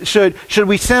 Should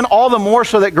we sin all the more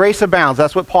so that grace abounds?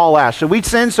 That's what Paul asked. Should we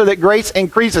sin so that grace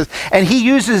increases? And he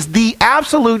uses the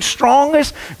absolute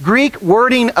strongest Greek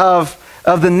wording of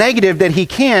the negative that he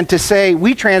can to say,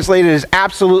 we translate it as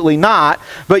absolutely not,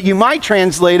 but you might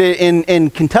translate it in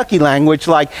Kentucky language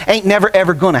like, ain't never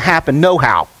ever going to happen, no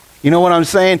how. You know what I'm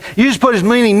saying? You just put as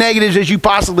many negatives as you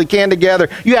possibly can together.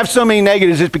 You have so many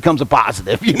negatives, it becomes a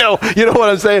positive. You know what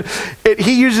I'm saying?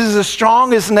 He uses the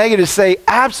strongest negative to say,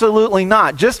 absolutely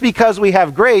not. Just because we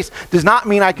have grace does not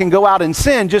mean I can go out and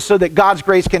sin just so that God's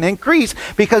grace can increase,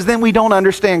 because then we don't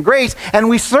understand grace, and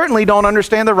we certainly don't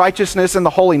understand the righteousness and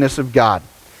the holiness of God.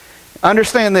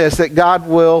 Understand this, that God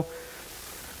will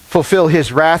fulfill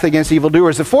his wrath against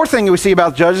evildoers. The fourth thing we see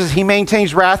about judges is he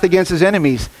maintains wrath against his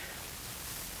enemies.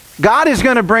 God is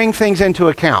going to bring things into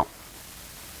account.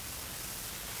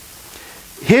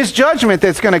 His judgment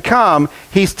that's going to come,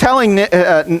 he's telling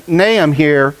Nahum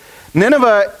here,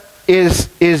 Nineveh is,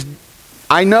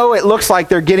 I know it looks like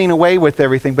they're getting away with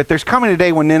everything, but there's coming a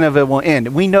day when Nineveh will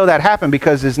end. We know that happened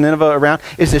because is Nineveh around?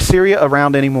 Is Assyria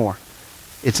around anymore?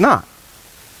 It's not.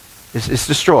 It's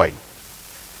destroyed.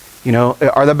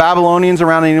 Are the Babylonians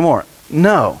around anymore?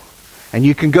 No. And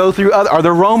you can go through are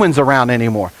the Romans around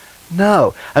anymore?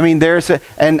 No. I mean,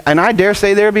 and I dare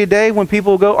say there'll be a day when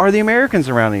people will go, are the Americans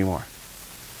around anymore?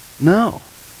 No.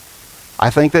 I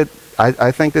think that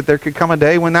there could come a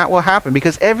day when that will happen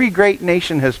because every great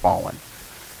nation has fallen.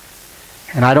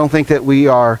 And I don't think that we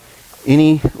are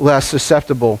any less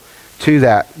susceptible to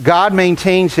that. God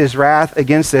maintains his wrath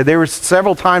against it. There were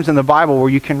several times in the Bible where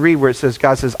you can read where it says,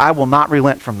 God says, I will not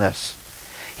relent from this.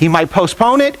 He might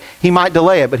postpone it, he might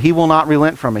delay it, but he will not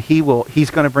relent from it. He's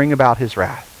going to bring about his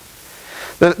wrath.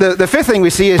 The fifth thing we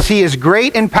see is he is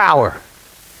great in power.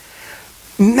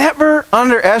 Never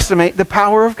underestimate the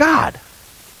power of God.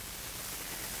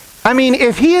 I mean,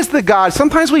 if he is the God,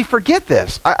 sometimes we forget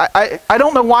this. I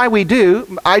don't know why we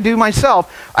do. I do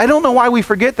myself. I don't know why we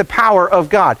forget the power of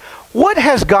God. What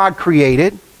has God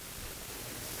created?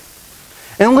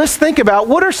 And let's think about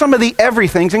what are some of the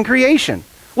everythings in creation.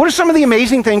 What are some of the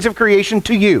amazing things of creation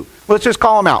to you? Let's just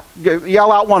call them out.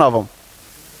 Yell out one of them.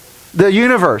 The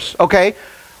universe, okay?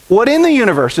 What in the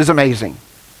universe is amazing?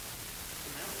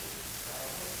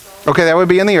 Okay, that would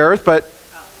be in the earth, but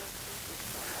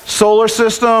solar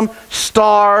system,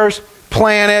 stars,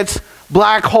 planets,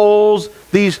 black holes,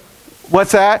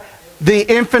 what's that?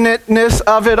 The infiniteness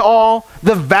of it all,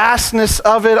 the vastness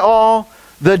of it all,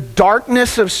 the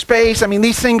darkness of space. I mean,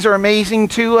 these things are amazing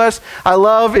to us. I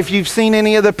love if you've seen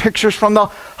any of the pictures from the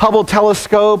Hubble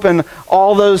telescope and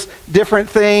all those different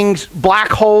things,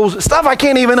 black holes, stuff I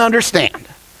can't even understand.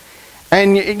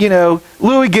 And,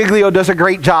 Louis Giglio does a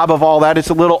great job of all that. It's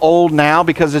a little old now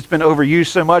because it's been overused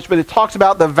so much, but it talks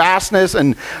about the vastness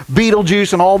and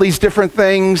Beetlejuice and all these different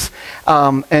things.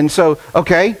 And so,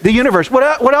 okay, the universe.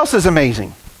 What else is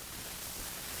amazing?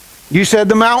 You said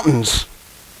the mountains.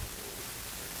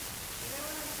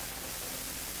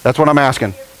 That's what I'm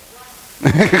asking.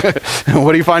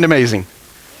 What do you find amazing?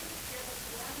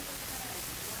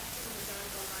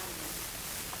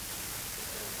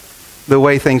 The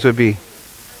way things would be.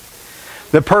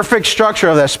 The perfect structure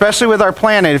of that, especially with our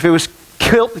planet, if it was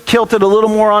kilted a little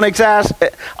more on its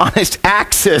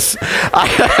axis.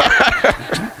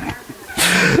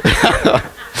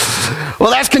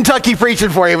 Well, that's Kentucky preaching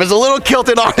for you. If it's a little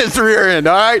kilted on its rear end,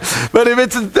 all right? But if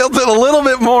it's tilted a little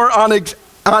bit more on its,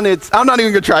 I'm not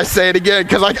even going to try to say it again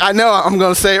because I know I'm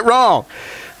going to say it wrong.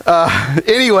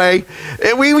 Anyway,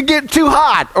 we would get too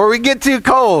hot or we get too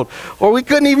cold or we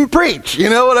couldn't even preach. You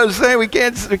know what I'm saying? We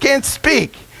can't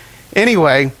speak.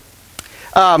 Anyway,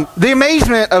 the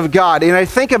amazement of God, and I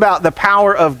think about the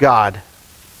power of God,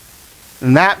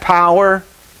 and that power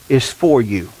is for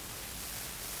you.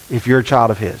 if you're a child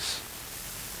of his.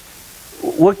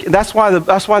 That's why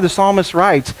the psalmist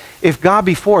writes, if God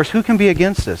be for us, who can be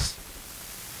against us?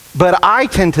 But I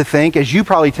tend to think, as you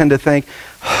probably tend to think,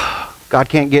 God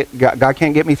can't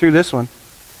get me through this one.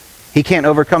 He can't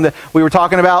overcome that. We were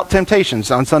talking about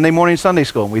temptations on Sunday morning Sunday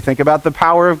school, and we think about the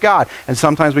power of God. And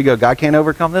sometimes we go, God can't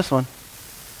overcome this one.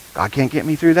 God can't get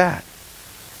me through that.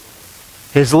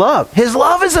 His love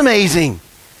is amazing.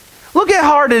 Look how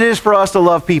hard it is for us to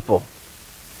love people.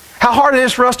 How hard it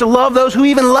is for us to love those who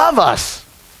even love us,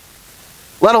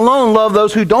 let alone love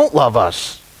those who don't love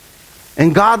us.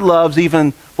 And God loves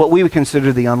even what we would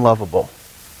consider the unlovable,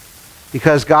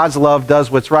 because God's love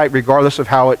does what's right regardless of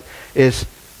how it is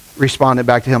responded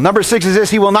back to him. Number 6 is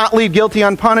this: he will not leave guilty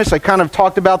unpunished. I kind of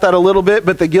talked about that a little bit,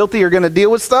 but the guilty are going to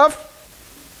deal with stuff.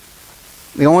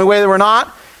 The only way that we're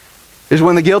not is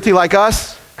when the guilty, like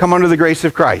us, come under the grace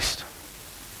of Christ.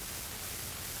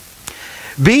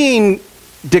 Being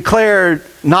declared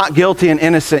not guilty and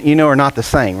innocent, are not the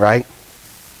same, right?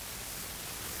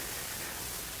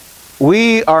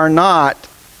 We are not,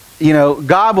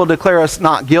 God will declare us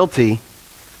not guilty,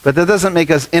 but that doesn't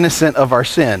make us innocent of our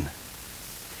sin.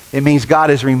 It means God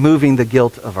is removing the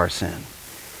guilt of our sin.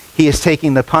 He is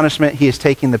taking the punishment, he is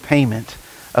taking the payment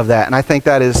of that. And I think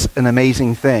that is an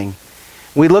amazing thing.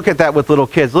 We look at that with little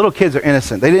kids. Little kids are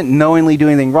innocent. They didn't knowingly do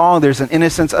anything wrong. There's an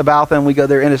innocence about them. We go,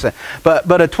 they're innocent. But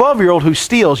a 12-year-old who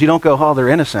steals, you don't go, oh, they're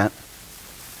innocent.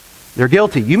 They're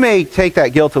guilty. You may take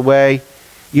that guilt away.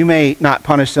 You may not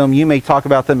punish them. You may talk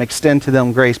about them, extend to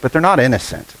them grace, but they're not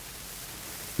innocent.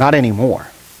 Not anymore.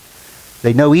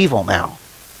 They know evil now.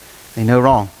 They know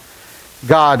wrong.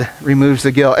 God removes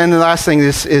the guilt. And the last thing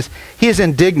is he is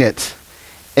indignant.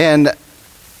 And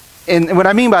what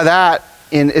I mean by that,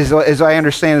 as I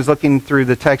understand, is looking through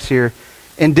the text here,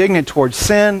 indignant towards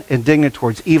sin, indignant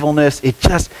towards evilness.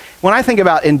 When I think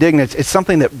about indignance, it's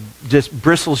something that just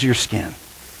bristles your skin.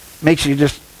 Makes you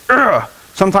just, ugh.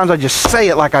 Sometimes I just say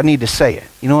it like I need to say it.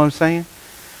 You know what I'm saying?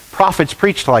 Prophets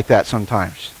preached like that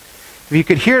sometimes. If you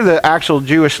could hear the actual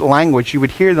Jewish language, you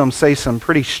would hear them say some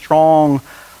pretty strong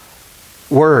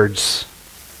words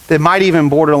that might even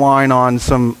borderline on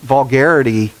some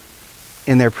vulgarity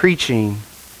in their preaching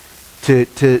to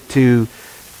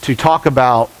talk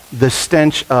about the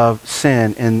stench of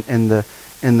sin and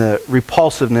the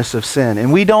repulsiveness of sin.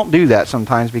 And we don't do that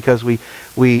sometimes because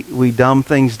we dumb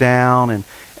things down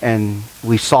and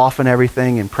we soften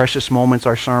everything, and precious moments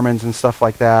our sermons and stuff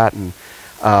like that. And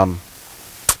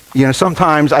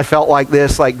sometimes I felt like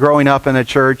this, like growing up in a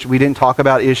church, we didn't talk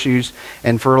about issues,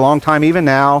 and for a long time, even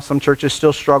now, some churches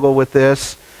still struggle with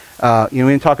this. We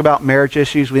didn't talk about marriage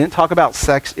issues. We didn't talk about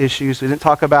sex issues. We didn't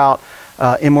talk about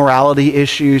immorality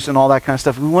issues and all that kind of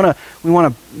stuff. We want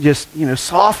to just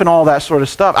soften all that sort of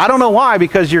stuff. I don't know why,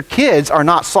 because your kids are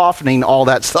not softening all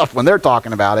that stuff when they're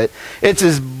talking about it. It's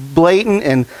as blatant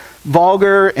and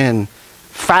vulgar and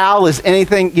foul as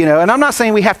anything, And I'm not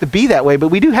saying we have to be that way, but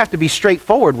we do have to be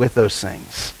straightforward with those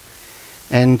things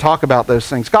and talk about those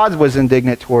things. God was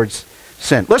indignant towards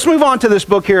sin. Let's move on to this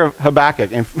book here of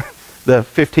Habakkuk in the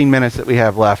 15 minutes that we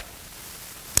have left.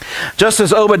 Just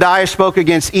as Obadiah spoke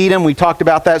against Edom, we talked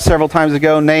about that several times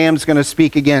ago. Nahum's going to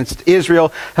speak against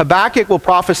Israel. Habakkuk will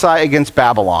prophesy against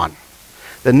Babylon,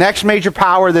 the next major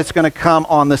power that's going to come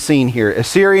on the scene here.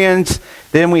 Assyrians,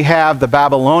 then we have the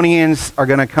Babylonians are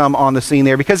going to come on the scene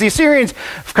there, because the Assyrians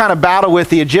kind of battle with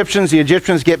the Egyptians. The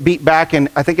Egyptians get beat back, and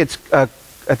I think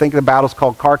the battle's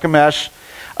called Carchemish.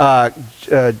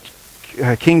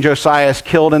 King Josiah is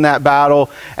killed in that battle,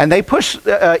 and they push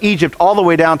Egypt all the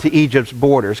way down to Egypt's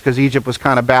borders, because Egypt was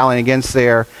kind of battling against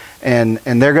there, and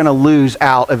they're going to lose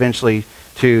out eventually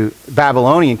to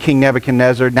Babylonian King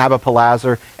Nebuchadnezzar.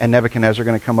 Nabopolassar and Nebuchadnezzar are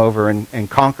going to come over and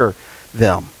conquer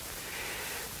them.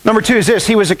 Number 2 is this: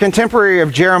 he was a contemporary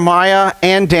of Jeremiah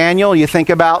and Daniel. You think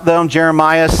about them.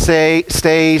 Jeremiah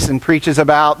stays and preaches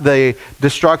about the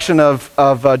destruction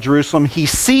of Jerusalem. He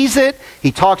sees it.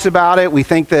 He talks about it. We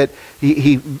think that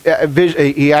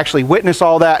he actually witnessed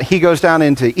all that. He goes down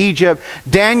into Egypt.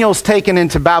 Daniel's taken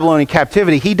into Babylonian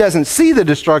captivity. He doesn't see the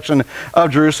destruction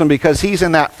of Jerusalem because he's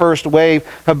in that first wave.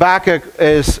 Habakkuk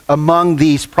is among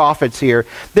these prophets here.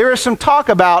 There is some talk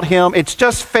about him. It's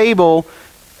just fable.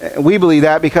 We believe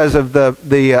that because of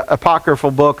the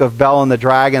apocryphal book of Bel and the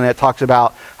Dragon that talks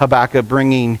about Habakkuk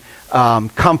bringing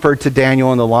comfort to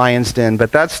Daniel in the lion's den.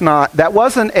 But that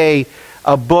wasn't a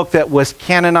book that was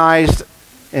canonized.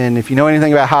 And if you know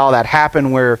anything about how that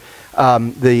happened, where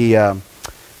the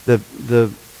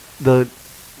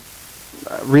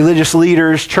religious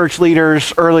leaders, church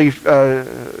leaders, early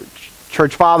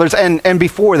church fathers, and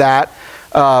before that,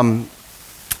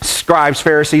 scribes,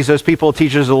 Pharisees, those people,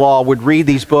 teachers of the law, would read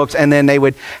these books, and then they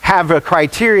would have a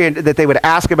criterion that they would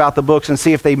ask about the books and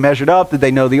see if they measured up. Did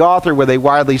they know the author? Were they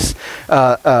widely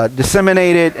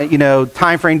disseminated?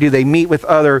 Time frame. Do they meet with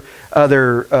other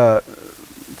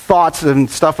thoughts and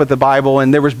stuff with the Bible?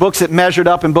 And there was books that measured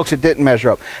up and books that didn't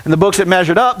measure up. And the books that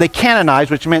measured up, they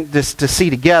canonized, which meant just to see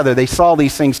together. They saw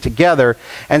these things together.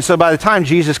 And so by the time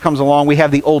Jesus comes along, we have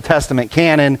the Old Testament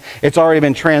canon. It's already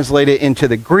been translated into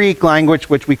the Greek language,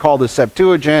 which we call the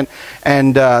Septuagint,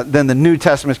 and then the New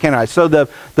Testament is canonized. So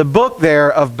the book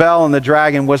there of Bel and the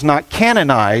Dragon was not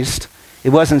canonized.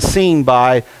 It wasn't seen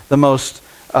by the most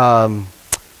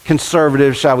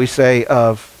conservative, shall we say,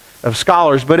 of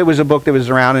scholars, but it was a book that was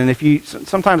around. And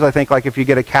sometimes I think, like, if you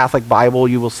get a Catholic Bible,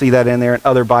 you will see that in there, and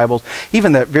other Bibles.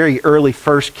 Even the very early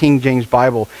first King James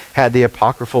Bible had the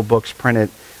apocryphal books printed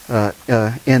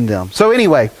in them. So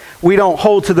anyway, we don't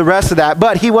hold to the rest of that,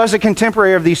 but he was a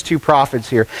contemporary of these two prophets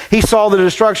here. He saw the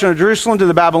destruction of Jerusalem to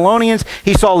the Babylonians.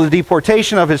 He saw the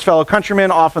deportation of his fellow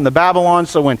countrymen off in the Babylon.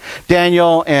 So when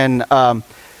Daniel and I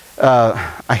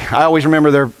always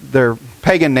remember their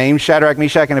pagan names, Shadrach,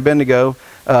 Meshach, and Abednego.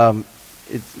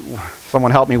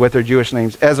 Someone help me with their Jewish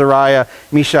names. Azariah,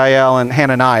 Mishael, and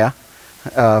Hananiah.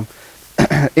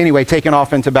 Anyway, taken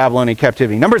off into Babylonian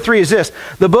captivity. Number 3 is this.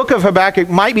 The book of Habakkuk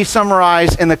might be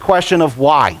summarized in the question of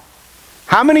why.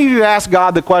 How many of you ask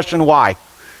God the question why?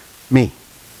 Me.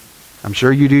 I'm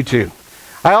sure you do too.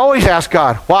 I always ask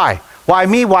God, why? Why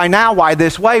me? Why now? Why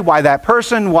this way? Why that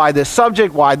person? Why this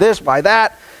subject? Why this? Why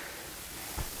that?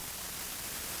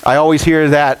 I always hear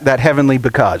that heavenly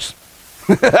because.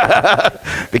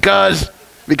 because,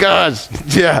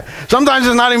 yeah. Sometimes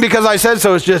it's not even because I said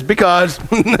so, it's just because.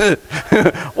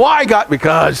 Why God?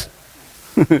 Because.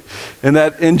 And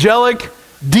that angelic,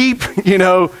 deep,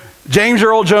 James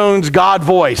Earl Jones God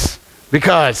voice.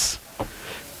 Because.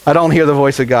 I don't hear the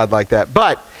voice of God like that.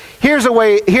 But here's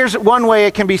one way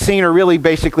it can be seen, or really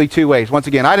basically 2 ways. Once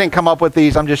again, I didn't come up with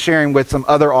these. I'm just sharing with some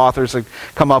other authors that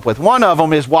come up with. One of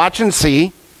them is watch and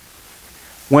see.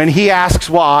 When he asks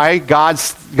why,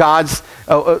 God's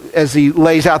as he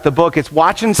lays out the book, it's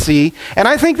watch and see. And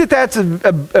I think that's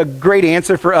a great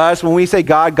answer for us. When we say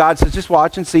God says just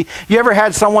watch and see. You ever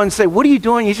had someone say, what are you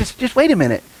doing? You just wait a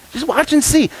minute. Just watch and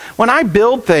see. When I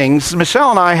build things,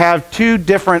 Michelle and I have 2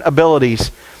 different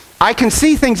abilities. I can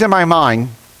see things in my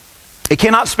mind. I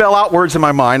cannot spell out words in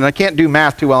my mind, and I can't do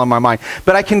math too well in my mind.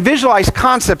 But I can visualize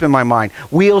concept in my mind.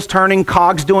 Wheels turning,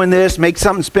 cogs doing this, make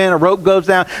something spin, a rope goes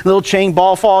down, little chain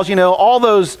ball falls, all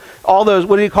those,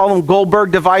 what do you call them,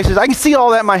 Goldberg devices. I can see all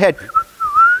that in my head.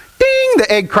 Ding,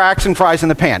 the egg cracks and fries in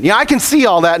the pan. I can see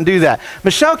all that and do that.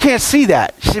 Michelle can't see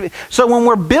that. So when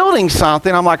we're building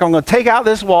something, I'm like, I'm going to take out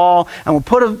this wall, I'm going to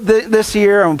put this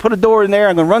here, I'm going to put a door in there,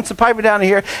 I'm going to run some pipe down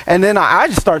here, and then I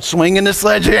just start swinging the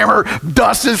sledgehammer,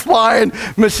 dust is flying,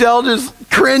 Michelle just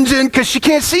cringing because she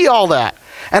can't see all that.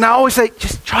 And I always say,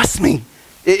 just trust me.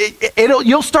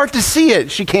 You'll start to see it.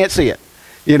 She can't see it.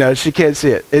 She can't see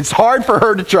it. It's hard for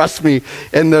her to trust me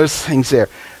in those things there.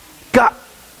 God,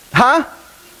 huh?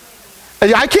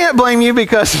 I can't blame you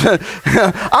because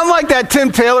I'm like that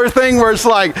Tim Taylor thing where it's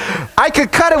like, I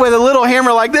could cut it with a little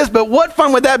hammer like this, but what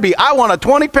fun would that be? I want a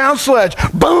 20-pound sledge.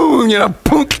 Boom,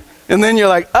 punk. And then you're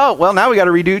like, oh, well, now we got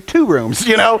to redo 2 rooms,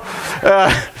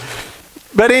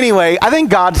 But anyway, I think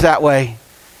God's that way.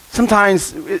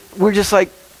 Sometimes we're just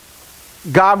like,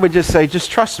 God would just say,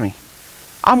 just trust me.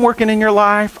 I'm working in your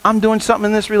life. I'm doing something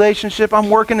in this relationship.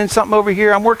 I'm working in something over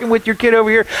here. I'm working with your kid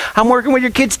over here. I'm working with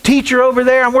your kid's teacher over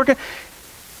there. I'm working.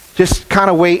 Just kind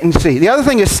of wait and see. The other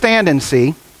thing is stand and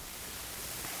see.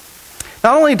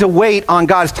 Not only to wait on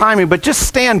God's timing, but just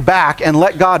stand back and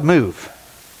let God move.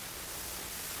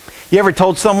 You ever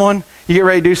told someone, you get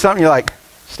ready to do something, you're like,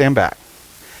 stand back.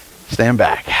 Stand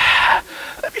back.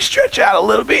 Let me stretch out a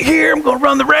little bit here. I'm going to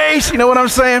run the race. You know what I'm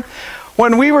saying?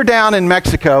 When we were down in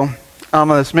Mexico on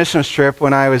this missions trip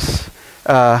when I was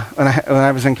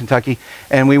in Kentucky,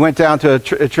 and we went down to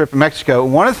a trip in Mexico,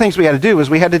 one of the things we had to do was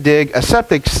we had to dig a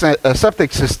septic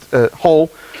hole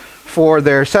for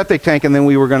their septic tank, and then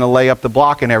we were going to lay up the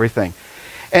block and everything.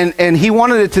 And he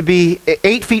wanted it to be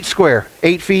 8 feet square,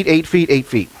 8 feet, 8 feet, 8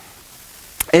 feet.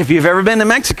 If you've ever been to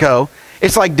Mexico,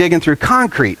 it's like digging through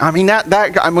concrete. I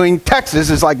mean, Texas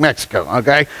is like Mexico,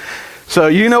 okay? So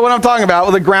you know what I'm talking about.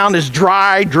 Well, the ground is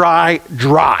dry, dry,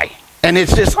 dry. And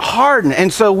it's just hardened.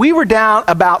 And so we were down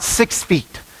about 6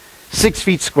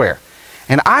 feet square.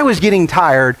 And I was getting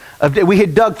tired of, we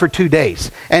had dug for 2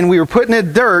 days, and we were putting the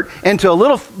dirt into a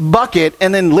little bucket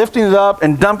and then lifting it up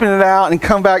and dumping it out and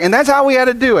come back. And that's how we had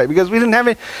to do it because we didn't have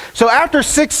it. So after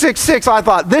 666, I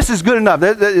thought, this is good enough.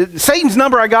 Satan's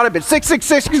number, I got it, but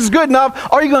 666 is good enough.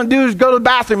 All you're going to do is go to the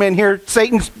bathroom in here. This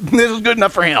is good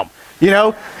enough for him. You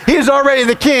know, he is already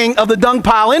the king of the dung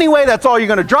pile anyway. That's all you're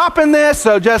going to drop in this,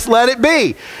 so just let it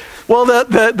be. Well,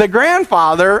 the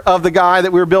grandfather of the guy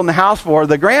that we were building the house for,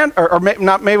 maybe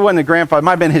it wasn't the grandfather, it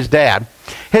might have been his dad.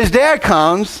 His dad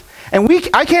comes, and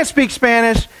I can't speak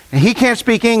Spanish, and he can't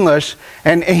speak English,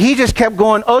 and he just kept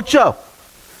going, ocho.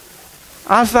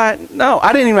 I was like, no,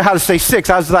 I didn't even know how to say 6.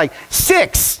 I was like,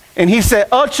 6. And he said,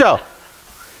 ocho.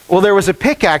 Well, there was a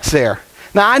pickaxe there.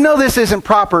 Now, I know this isn't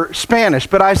proper Spanish,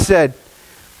 but I said,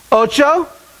 ocho?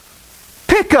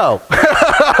 Pico.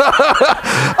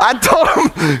 I told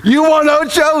him, you want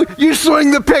ocho? You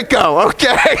swing the pico,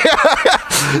 okay?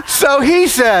 So he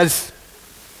says,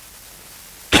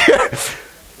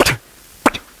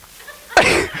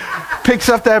 picks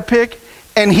up that pick,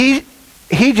 and he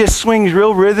just swings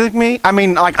real rhythmically. I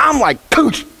mean, like, I'm like,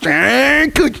 cooch,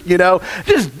 cooch, you know,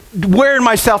 just wearing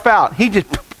myself out. He just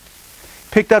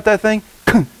picked up that thing,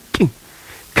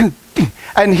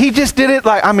 and he just did it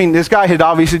like, I mean, this guy had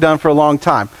obviously done it for a long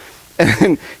time.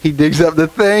 And he digs up the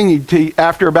thing.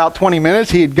 After about 20 minutes,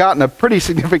 he had gotten a pretty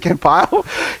significant pile.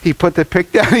 He put the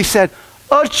pick down. He said,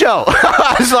 ocho.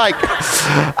 I was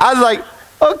like,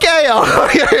 okay,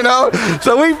 you know.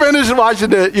 So we finished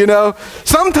watching it, you know.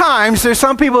 Sometimes there's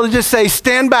some people that just say,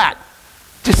 stand back.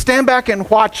 Just stand back and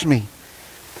watch me.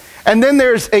 And then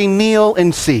there's a kneel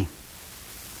and see.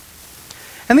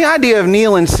 And the idea of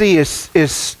kneel and see is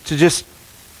to just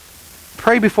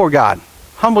pray before God.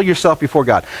 Humble yourself before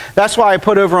God. That's why I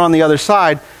put over on the other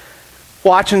side,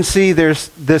 watch and see. There's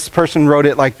this person wrote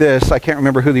it like this. I can't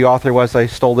remember who the author was I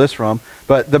stole this from.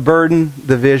 But the burden,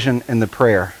 the vision, and the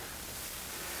prayer.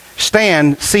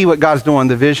 Stand, see what God's doing,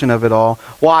 the vision of it all.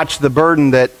 Watch the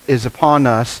burden that is upon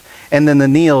us. And then the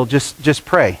kneel, just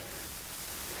pray.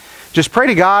 Just pray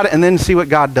to God and then see what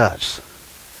God does.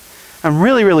 I'm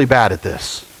really, really bad at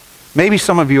this. Maybe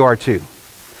some of you are too.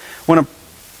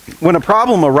 When a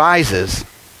problem arises,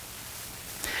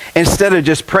 instead of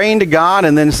just praying to God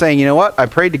and then saying, you know what, I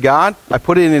prayed to God, I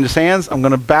put it in his hands, I'm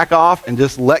going to back off and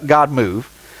just let God move.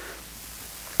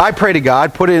 I pray to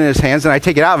God, put it in his hands, and I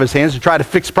take it out of his hands and try to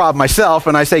fix the problem myself,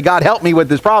 and I say, God, help me with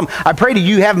this problem. I pray to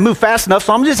you, you haven't moved fast enough,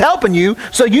 so I'm just helping you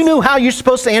so you knew how you're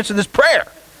supposed to answer this prayer.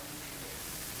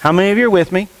 How many of you are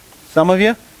with me? Some of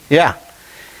you? Yeah.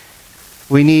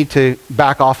 We need to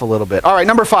back off a little bit. All right,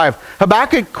 number 5.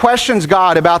 Habakkuk questions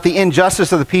God about the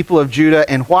injustice of the people of Judah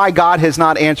and why God has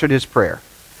not answered his prayer.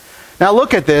 Now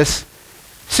look at this.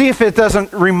 See if it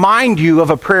doesn't remind you of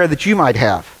a prayer that you might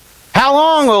have. How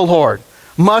long, O Lord,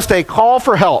 must I call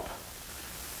for help,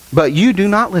 but you do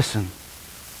not listen?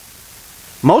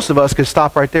 Most of us could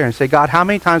stop right there and say, God, how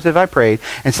many times have I prayed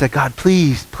and said, God,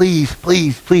 please, please,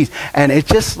 please, please. And it's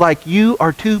just like you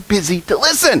are too busy to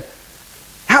listen.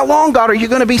 How long, God, are you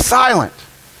going to be silent?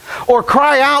 Or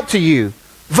cry out to you,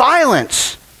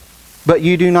 violence, but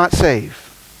you do not save?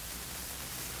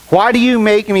 Why do you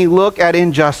make me look at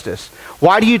injustice?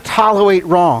 Why do you tolerate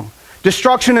wrong?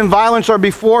 Destruction and violence are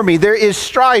before me. There is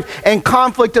strife and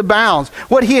conflict abounds.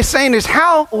 What he is saying is,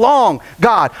 how long,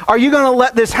 God, are you going to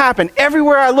let this happen?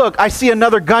 Everywhere I look, I see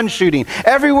another gun shooting.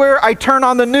 Everywhere I turn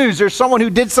on the news, there's someone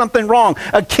who did something wrong.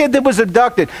 A kid that was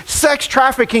abducted. Sex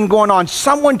trafficking going on.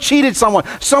 Someone cheated someone.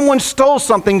 Someone stole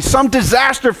something. Some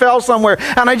disaster fell somewhere.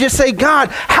 And I just say, God,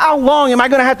 how long am I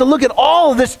going to have to look at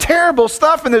all of this terrible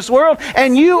stuff in this world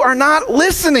and you are not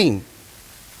listening?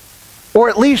 Or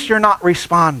at least you're not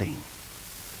responding.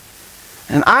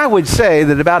 And I would say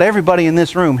that about everybody in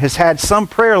this room has had some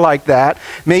prayer like that,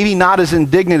 maybe not as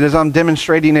indignant as I'm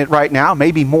demonstrating it right now,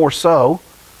 maybe more so.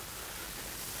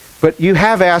 But you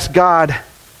have asked God,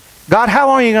 God, how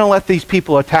long are you going to let these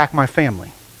people attack my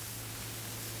family?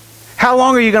 How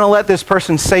long are you going to let this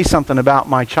person say something about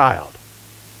my child?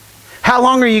 How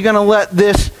long are you going to let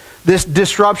this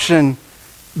disruption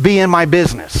be in my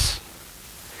business?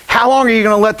 How long are you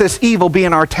going to let this evil be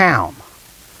in our town?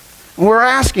 We're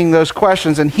asking those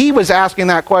questions, and he was asking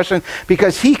that question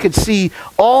because he could see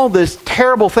all these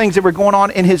terrible things that were going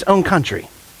on in his own country,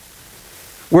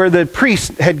 where the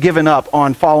priests had given up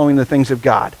on following the things of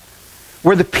God,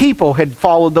 where the people had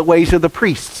followed the ways of the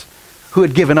priests who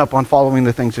had given up on following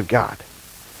the things of God.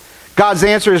 God's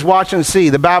answer is watch and see.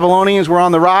 The Babylonians were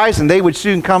on the rise, and they would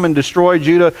soon come and destroy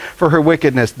Judah for her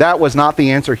wickedness. That was not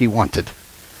the answer he wanted.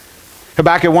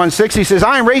 Habakkuk 1:6, he says,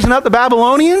 I am raising up the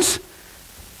Babylonians,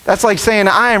 That's like saying,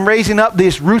 I am raising up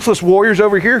these ruthless warriors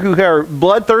over here who are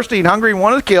bloodthirsty and hungry and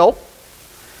want to kill.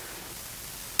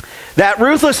 That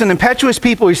ruthless and impetuous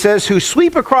people, he says, who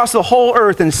sweep across the whole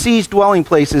earth and seize dwelling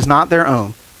places not their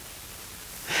own.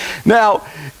 Now,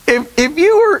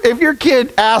 if your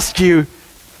kid asked you,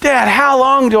 Dad, how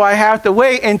long do I have to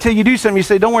wait until you do something? You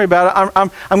say, don't worry about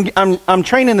it. I'm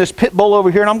training this pit bull over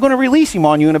here, and I'm going to release him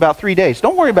on you in about 3 days.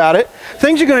 Don't worry about it.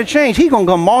 Things are going to change. He's going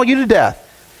to maul you to death.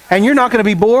 And you're not going to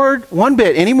be bored one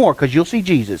bit anymore because you'll see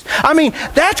Jesus. I mean,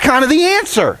 that's kind of the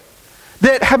answer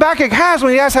that Habakkuk has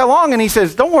when he asks how long, and he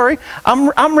says, don't worry,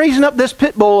 I'm raising up this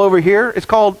pit bull over here. It's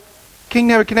called King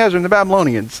Nebuchadnezzar and the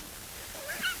Babylonians.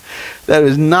 That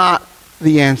is not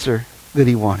the answer that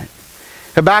he wanted.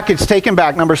 Habakkuk's taken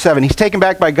back, number 7. He's taken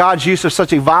back by God's use of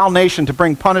such a vile nation to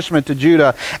bring punishment to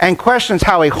Judah, and questions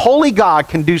how a holy God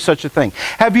can do such a thing.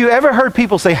 Have you ever heard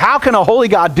people say, how can a holy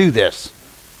God do this?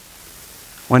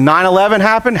 When 9/11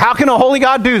 happened, how can a holy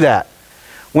God do that?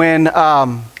 When,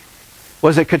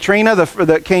 was it Katrina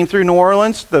that came through New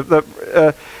Orleans?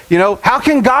 How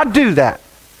can God do that?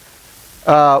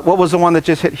 What was the one that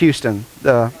just hit Houston?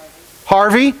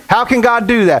 Harvey? How can God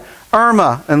do that?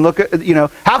 Irma, and look at,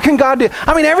 how can God do?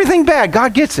 I mean, everything bad,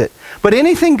 God gets it. But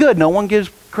anything good, no one gives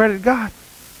credit to God.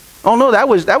 Oh no, that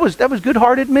was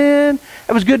good-hearted men.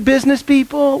 That was good business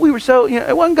people. We were so,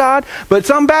 it wasn't God. But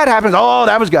something bad happens, oh,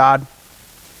 that was God.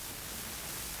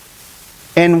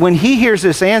 And when he hears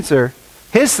this answer,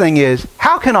 his thing is,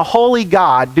 how can a holy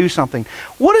God do something?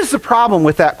 What is the problem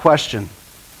with that question?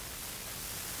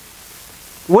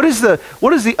 What is the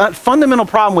fundamental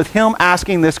problem with him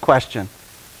asking this question?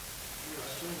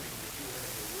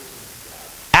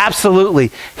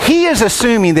 Absolutely. He is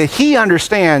assuming that he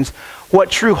understands what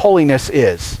true holiness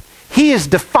is. He is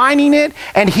defining it,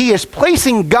 and he is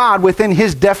placing God within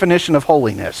his definition of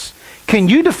holiness. Can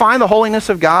you define the holiness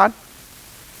of God?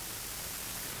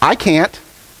 I can't.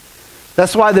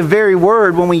 That's why the very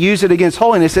word, when we use it against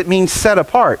holiness, it means set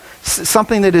apart.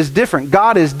 Something that is different.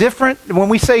 God is different. When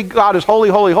we say God is holy,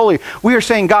 holy, holy, we are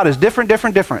saying God is different,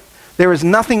 different, different. There is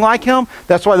nothing like him.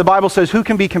 That's why the Bible says, who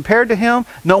can be compared to him?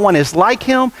 No one is like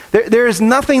him. There is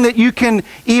nothing that you can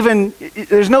even,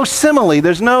 there's no simile.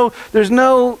 There's no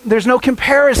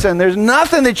comparison. There's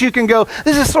nothing that you can go,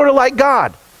 this is sort of like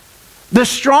God. The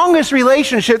strongest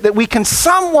relationship that we can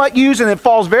somewhat use, and it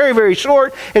falls very, very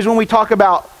short, is when we talk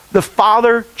about the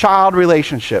father-child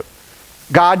relationship.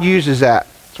 God uses that.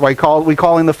 That's why we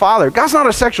call him the Father. God's not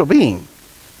a sexual being.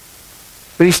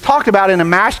 But he's talked about in a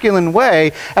masculine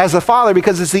way as the Father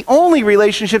because it's the only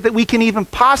relationship that we can even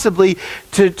possibly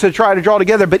to try to draw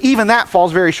together. But even that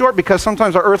falls very short because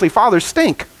sometimes our earthly fathers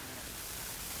stink.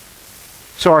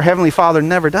 So our Heavenly Father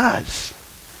never does.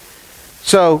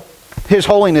 So his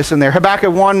holiness in there.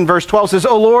 Habakkuk 1 verse 12 says,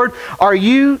 O Lord, are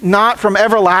you not from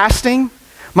everlasting?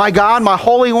 My God, my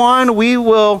Holy One, we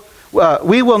will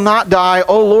not die.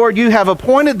 O Lord, you have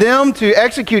appointed them to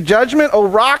execute judgment. O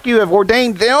Rock, you have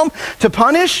ordained them to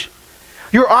punish.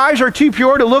 Your eyes are too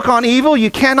pure to look on evil. You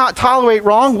cannot tolerate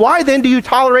wrong. Why then do you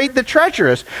tolerate the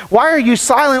treacherous? Why are you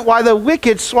silent while the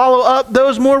wicked swallow up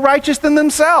those more righteous than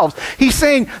themselves? He's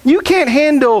saying, you can't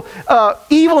handle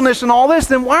evilness and all this,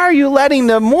 then why are you letting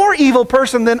the more evil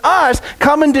person than us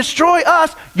come and destroy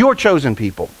us, your chosen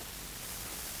people?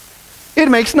 It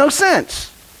makes no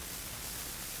sense.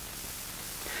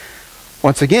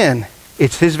 Once again,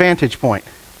 it's his vantage point.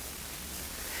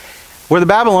 Were the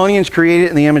Babylonians created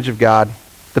in the image of God?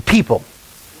 The people.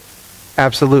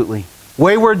 Absolutely.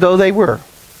 Wayward though they were.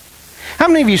 How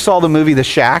many of you saw the movie The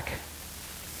Shack?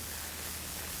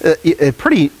 A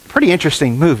pretty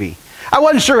interesting movie. I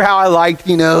wasn't sure how I liked,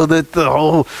 that the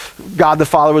whole God the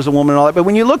Father was a woman and all that. But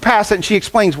when you look past it and she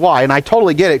explains why, and I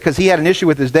totally get it because he had an issue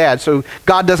with his dad. So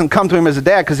God doesn't come to him as a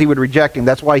dad because he would reject him.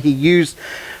 That's why he used.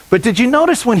 But did you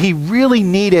notice when he really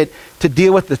needed to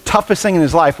deal with the toughest thing in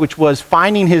his life, which was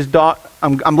finding his daughter?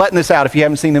 I'm letting this out if you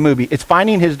haven't seen the movie. It's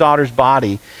finding his daughter's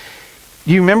body.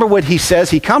 Do you remember what he says?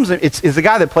 He comes, it's the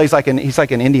guy that plays he's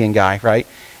like an Indian guy, right?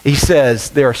 He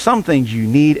says, there are some things you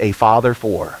need a father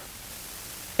for.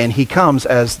 And he comes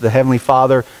as the Heavenly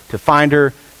Father to find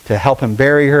her, to help him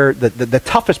bury her, the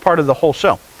toughest part of the whole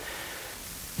show.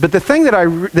 But the thing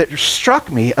that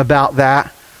struck me about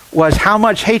that was how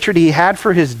much hatred he had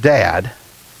for his dad,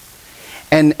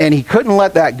 and he couldn't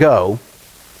let that go.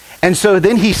 And so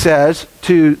then he says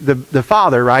to the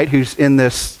father, right, who's in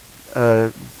this,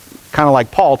 kind of like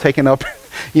Paul taken up,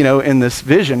 in this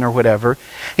vision or whatever.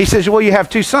 He says, well, you have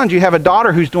two sons. You have a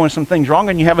daughter who's doing some things wrong,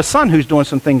 and you have a son who's doing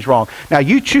some things wrong. Now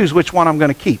you choose which one I'm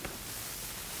going to keep,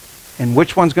 and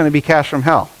which one's going to be cast from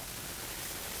hell.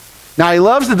 Now, he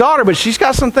loves the daughter, but she's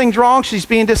got some things wrong. She's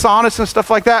being dishonest and stuff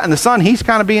like that. And the son, he's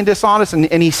kind of being dishonest,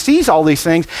 and he sees all these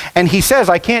things, and he says,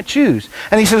 I can't choose.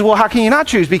 And he says, well, how can you not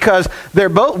choose? Because they're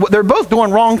both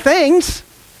doing wrong things.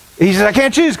 He says, I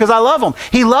can't choose because I love them.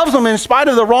 He loves them in spite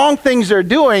of the wrong things they're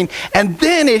doing. And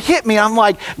then it hit me. I'm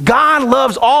like, God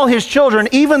loves all his children,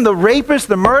 even the rapists,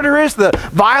 the murderers, the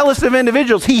vilest of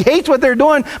individuals. He hates what they're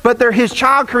doing, but they're his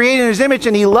child created in his image,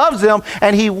 and he loves them,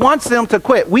 and he wants them to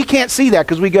quit. We can't see that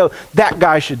because we go, that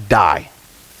guy should die.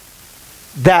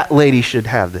 That lady should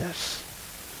have this.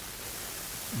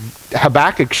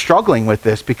 Habakkuk's struggling with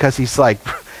this because he's like,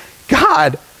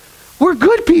 God, we're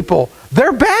good people.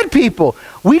 They're bad people.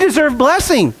 We deserve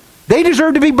blessing. They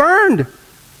deserve to be burned.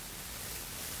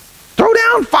 Throw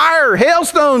down fire,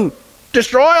 hailstone,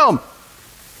 destroy them.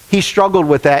 He struggled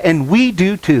with that, and we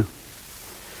do too.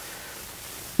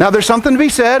 Now, there's something to be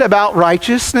said about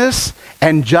righteousness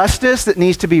and justice that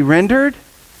needs to be rendered.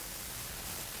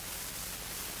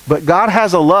 But God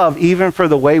has a love even for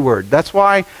the wayward. That's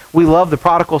why we love the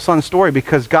prodigal son story,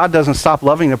 because God doesn't stop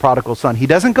loving the prodigal son. He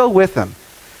doesn't go with him,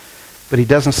 but he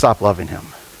doesn't stop loving him.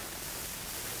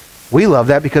 We love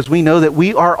that because we know that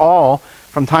we are all,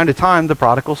 from time to time, the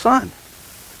prodigal son,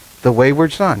 the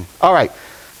wayward son. All right.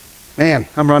 Man,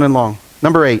 I'm running long.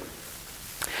 Number 8.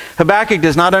 Habakkuk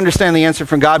does not understand the answer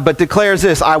from God, but declares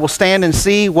this, I will stand and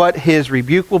see what his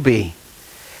rebuke will be.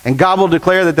 And God will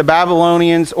declare that the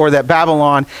Babylonians, or that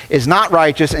Babylon, is not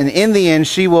righteous, and in the end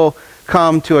she will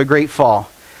come to a great fall.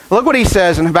 Look what he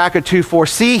says in Habakkuk 2:4.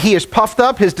 See, he is puffed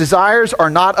up, his desires are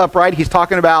not upright. He's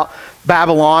talking about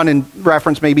Babylon in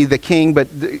reference maybe the king, but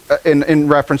in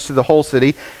reference to the whole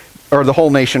city, or the whole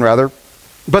nation rather.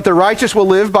 But the righteous will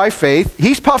live by faith.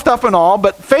 He's puffed up and all,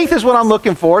 but faith is what I'm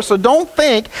looking for. So don't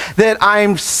think that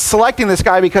I'm selecting this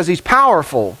guy because he's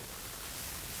powerful.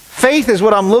 Faith is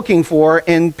what I'm looking for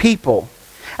in people.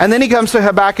 And then he comes to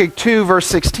Habakkuk 2, verse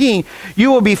 16.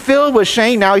 You will be filled with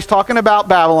shame. Now he's talking about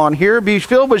Babylon here. Be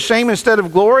filled with shame instead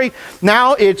of glory.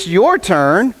 Now it's your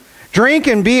turn. Drink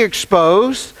and be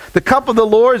exposed. The cup of the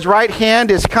Lord's right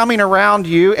hand is coming around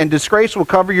you, and disgrace will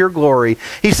cover your glory.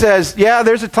 He says, yeah,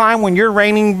 there's a time when you're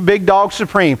reigning big dog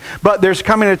supreme, but there's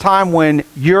coming a time when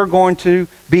you're going to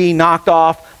be knocked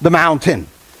off the mountain.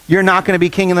 You're not going to be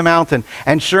king of the mountain.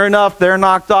 And sure enough, they're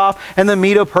knocked off, and the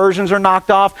Medo-Persians are knocked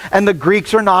off, and the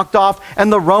Greeks are knocked off, and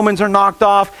the Romans are knocked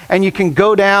off, and you can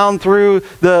go down through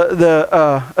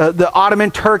the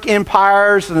Ottoman Turk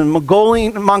empires and the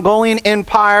Mongolian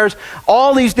empires.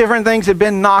 All these different things have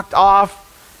been knocked off.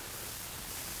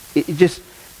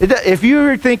 If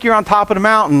you think you're on top of the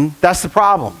mountain, that's the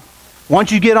problem.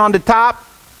 Once you get on the top,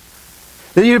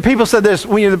 people said this,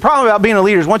 the problem about being a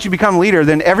leader is once you become a leader,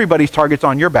 then everybody's target's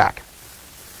on your back.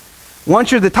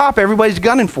 Once you're at the top, everybody's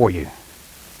gunning for you.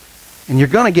 And you're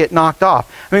going to get knocked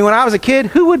off. I mean, when I was a kid,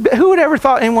 who would ever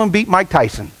thought anyone beat Mike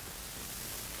Tyson?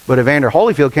 But Evander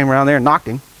Holyfield came around there and knocked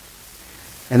him.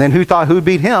 And then who thought who'd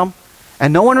beat him?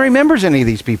 And no one remembers any of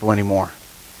these people anymore.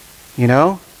 You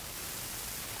know?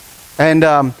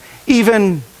 And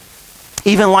even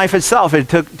life itself, it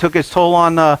took its toll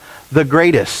on the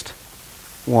greatest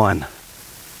one,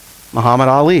 Muhammad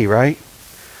Ali, right?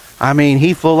 I mean,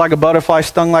 he flew like a butterfly,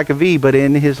 stung like a bee, but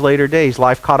in his later days,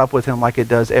 life caught up with him like it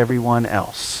does everyone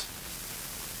else.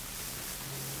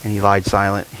 And he lies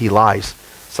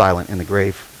silent in the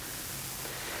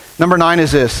grave. Number 9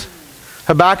 is this.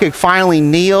 Habakkuk finally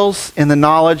kneels in the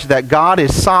knowledge that God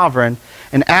is sovereign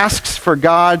and asks for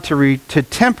God to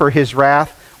temper his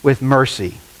wrath with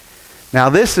mercy. Now,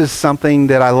 this is something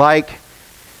that I like,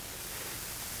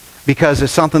 because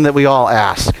it's something that we all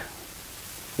ask,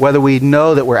 whether we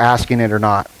know that we're asking it or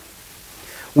not.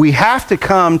 We have to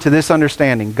come to this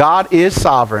understanding. God is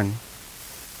sovereign,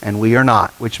 and we are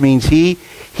not, which means He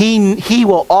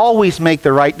will always make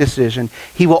the right decision.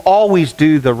 He will always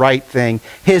do the right thing.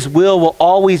 His will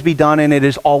always be done, and it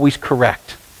is always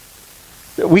correct.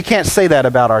 We can't say that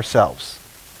about ourselves.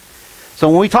 So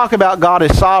when we talk about God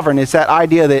as sovereign, it's that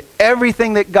idea that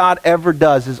everything that God ever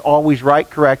does is always right,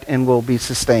 correct, and will be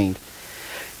sustained.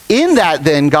 In that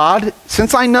then, God,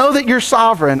 since I know that you're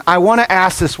sovereign, I want to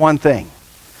ask this one thing.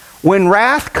 When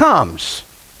wrath comes,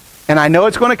 and I know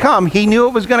it's going to come, he knew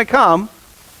it was going to come,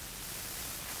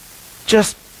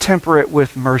 just temper it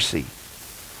with mercy.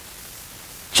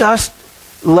 Just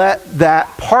let that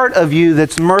part of you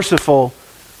that's merciful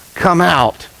come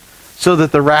out so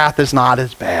that the wrath is not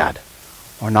as bad,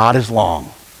 or not as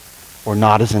long, or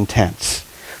not as intense.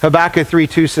 Habakkuk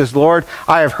 3:2 says, Lord,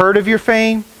 I have heard of your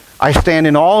fame. I stand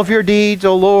in all of your deeds,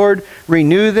 O Lord.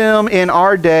 Renew them in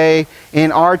our day.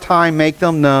 In our time, make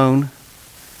them known.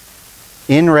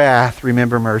 In wrath,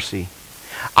 remember mercy.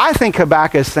 I think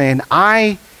Habakkuk is saying,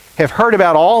 I have heard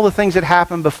about all the things that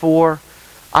happened before.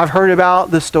 I've heard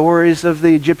about the stories of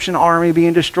the Egyptian army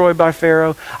being destroyed by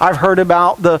Pharaoh. I've heard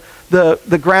about the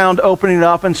ground opening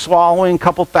up and swallowing a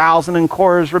couple thousand in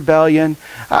Korah's rebellion.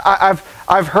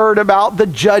 I've heard about the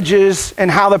judges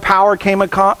and how the power came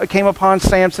upon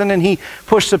Samson, and he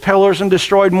pushed the pillars and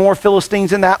destroyed more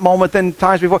Philistines in that moment than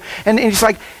times before. And it's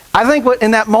like, I think what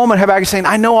in that moment Habakkuk is saying,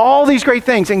 I know all these great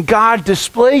things, and God,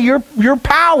 display your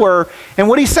power. And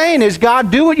what he's saying is, God,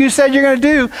 do what you said you're going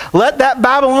to do. Let that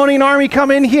Babylonian army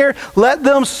come in here. Let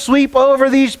them sweep over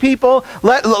these people.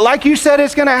 Like you said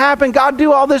it's going to happen. God,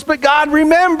 do all this. But God,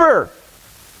 remember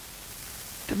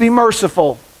to be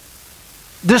merciful.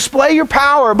 Display your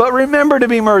power, but remember to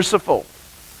be merciful.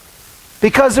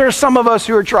 Because there are some of us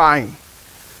who are trying.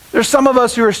 There's some of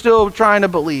us who are still trying to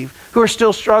believe, who are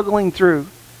still struggling through,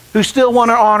 who still want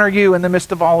to honor you in the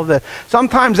midst of all of this.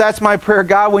 Sometimes that's my prayer.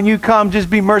 God, when you come, just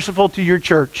be merciful to your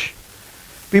church.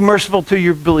 Be merciful to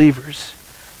your believers.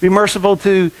 Be merciful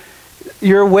to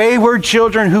your wayward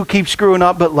children who keep screwing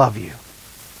up but love you.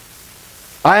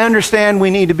 I understand we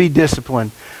need to be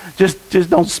disciplined. Just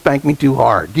don't spank me too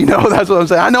hard. You know, that's what I'm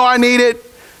saying. I know I need it.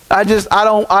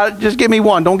 Just give me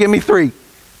one. Don't give me three.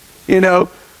 You know,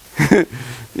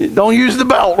 don't use the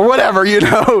belt or whatever, you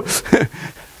know.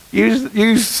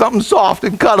 Use something soft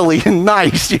and cuddly and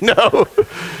nice, you know.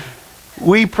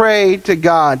 We pray to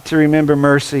God to remember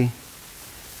mercy.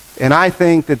 And I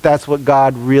think that that's what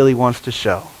God really wants to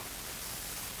show.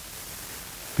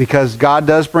 Because God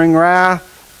does bring wrath,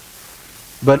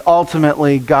 but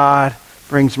ultimately God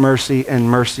brings mercy, and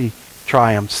mercy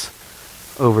triumphs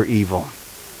over evil.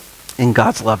 And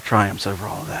God's love triumphs over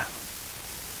all of that.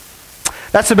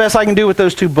 That's the best I can do with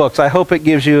those two books. I hope it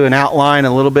gives you an outline,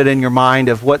 a little bit in your mind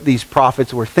of what these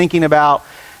prophets were thinking about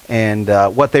and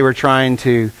what they were trying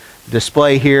to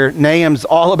display here. Nahum's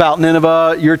all about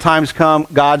Nineveh. Your time's come.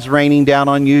 God's raining down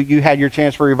on you. You had your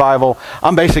chance for revival.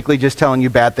 I'm basically just telling you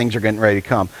bad things are getting ready to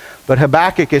come. But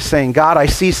Habakkuk is saying, God, I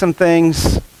see some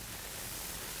things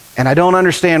and I don't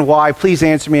understand why. Please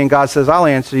answer me. And God says, I'll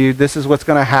answer you. This is what's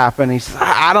going to happen. He says,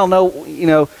 I don't know, you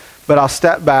know, but I'll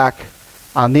step back.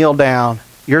 I'll kneel down.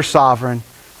 You're sovereign.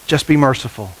 Just be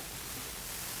merciful.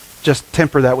 Just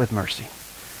temper that with mercy.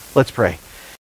 Let's pray.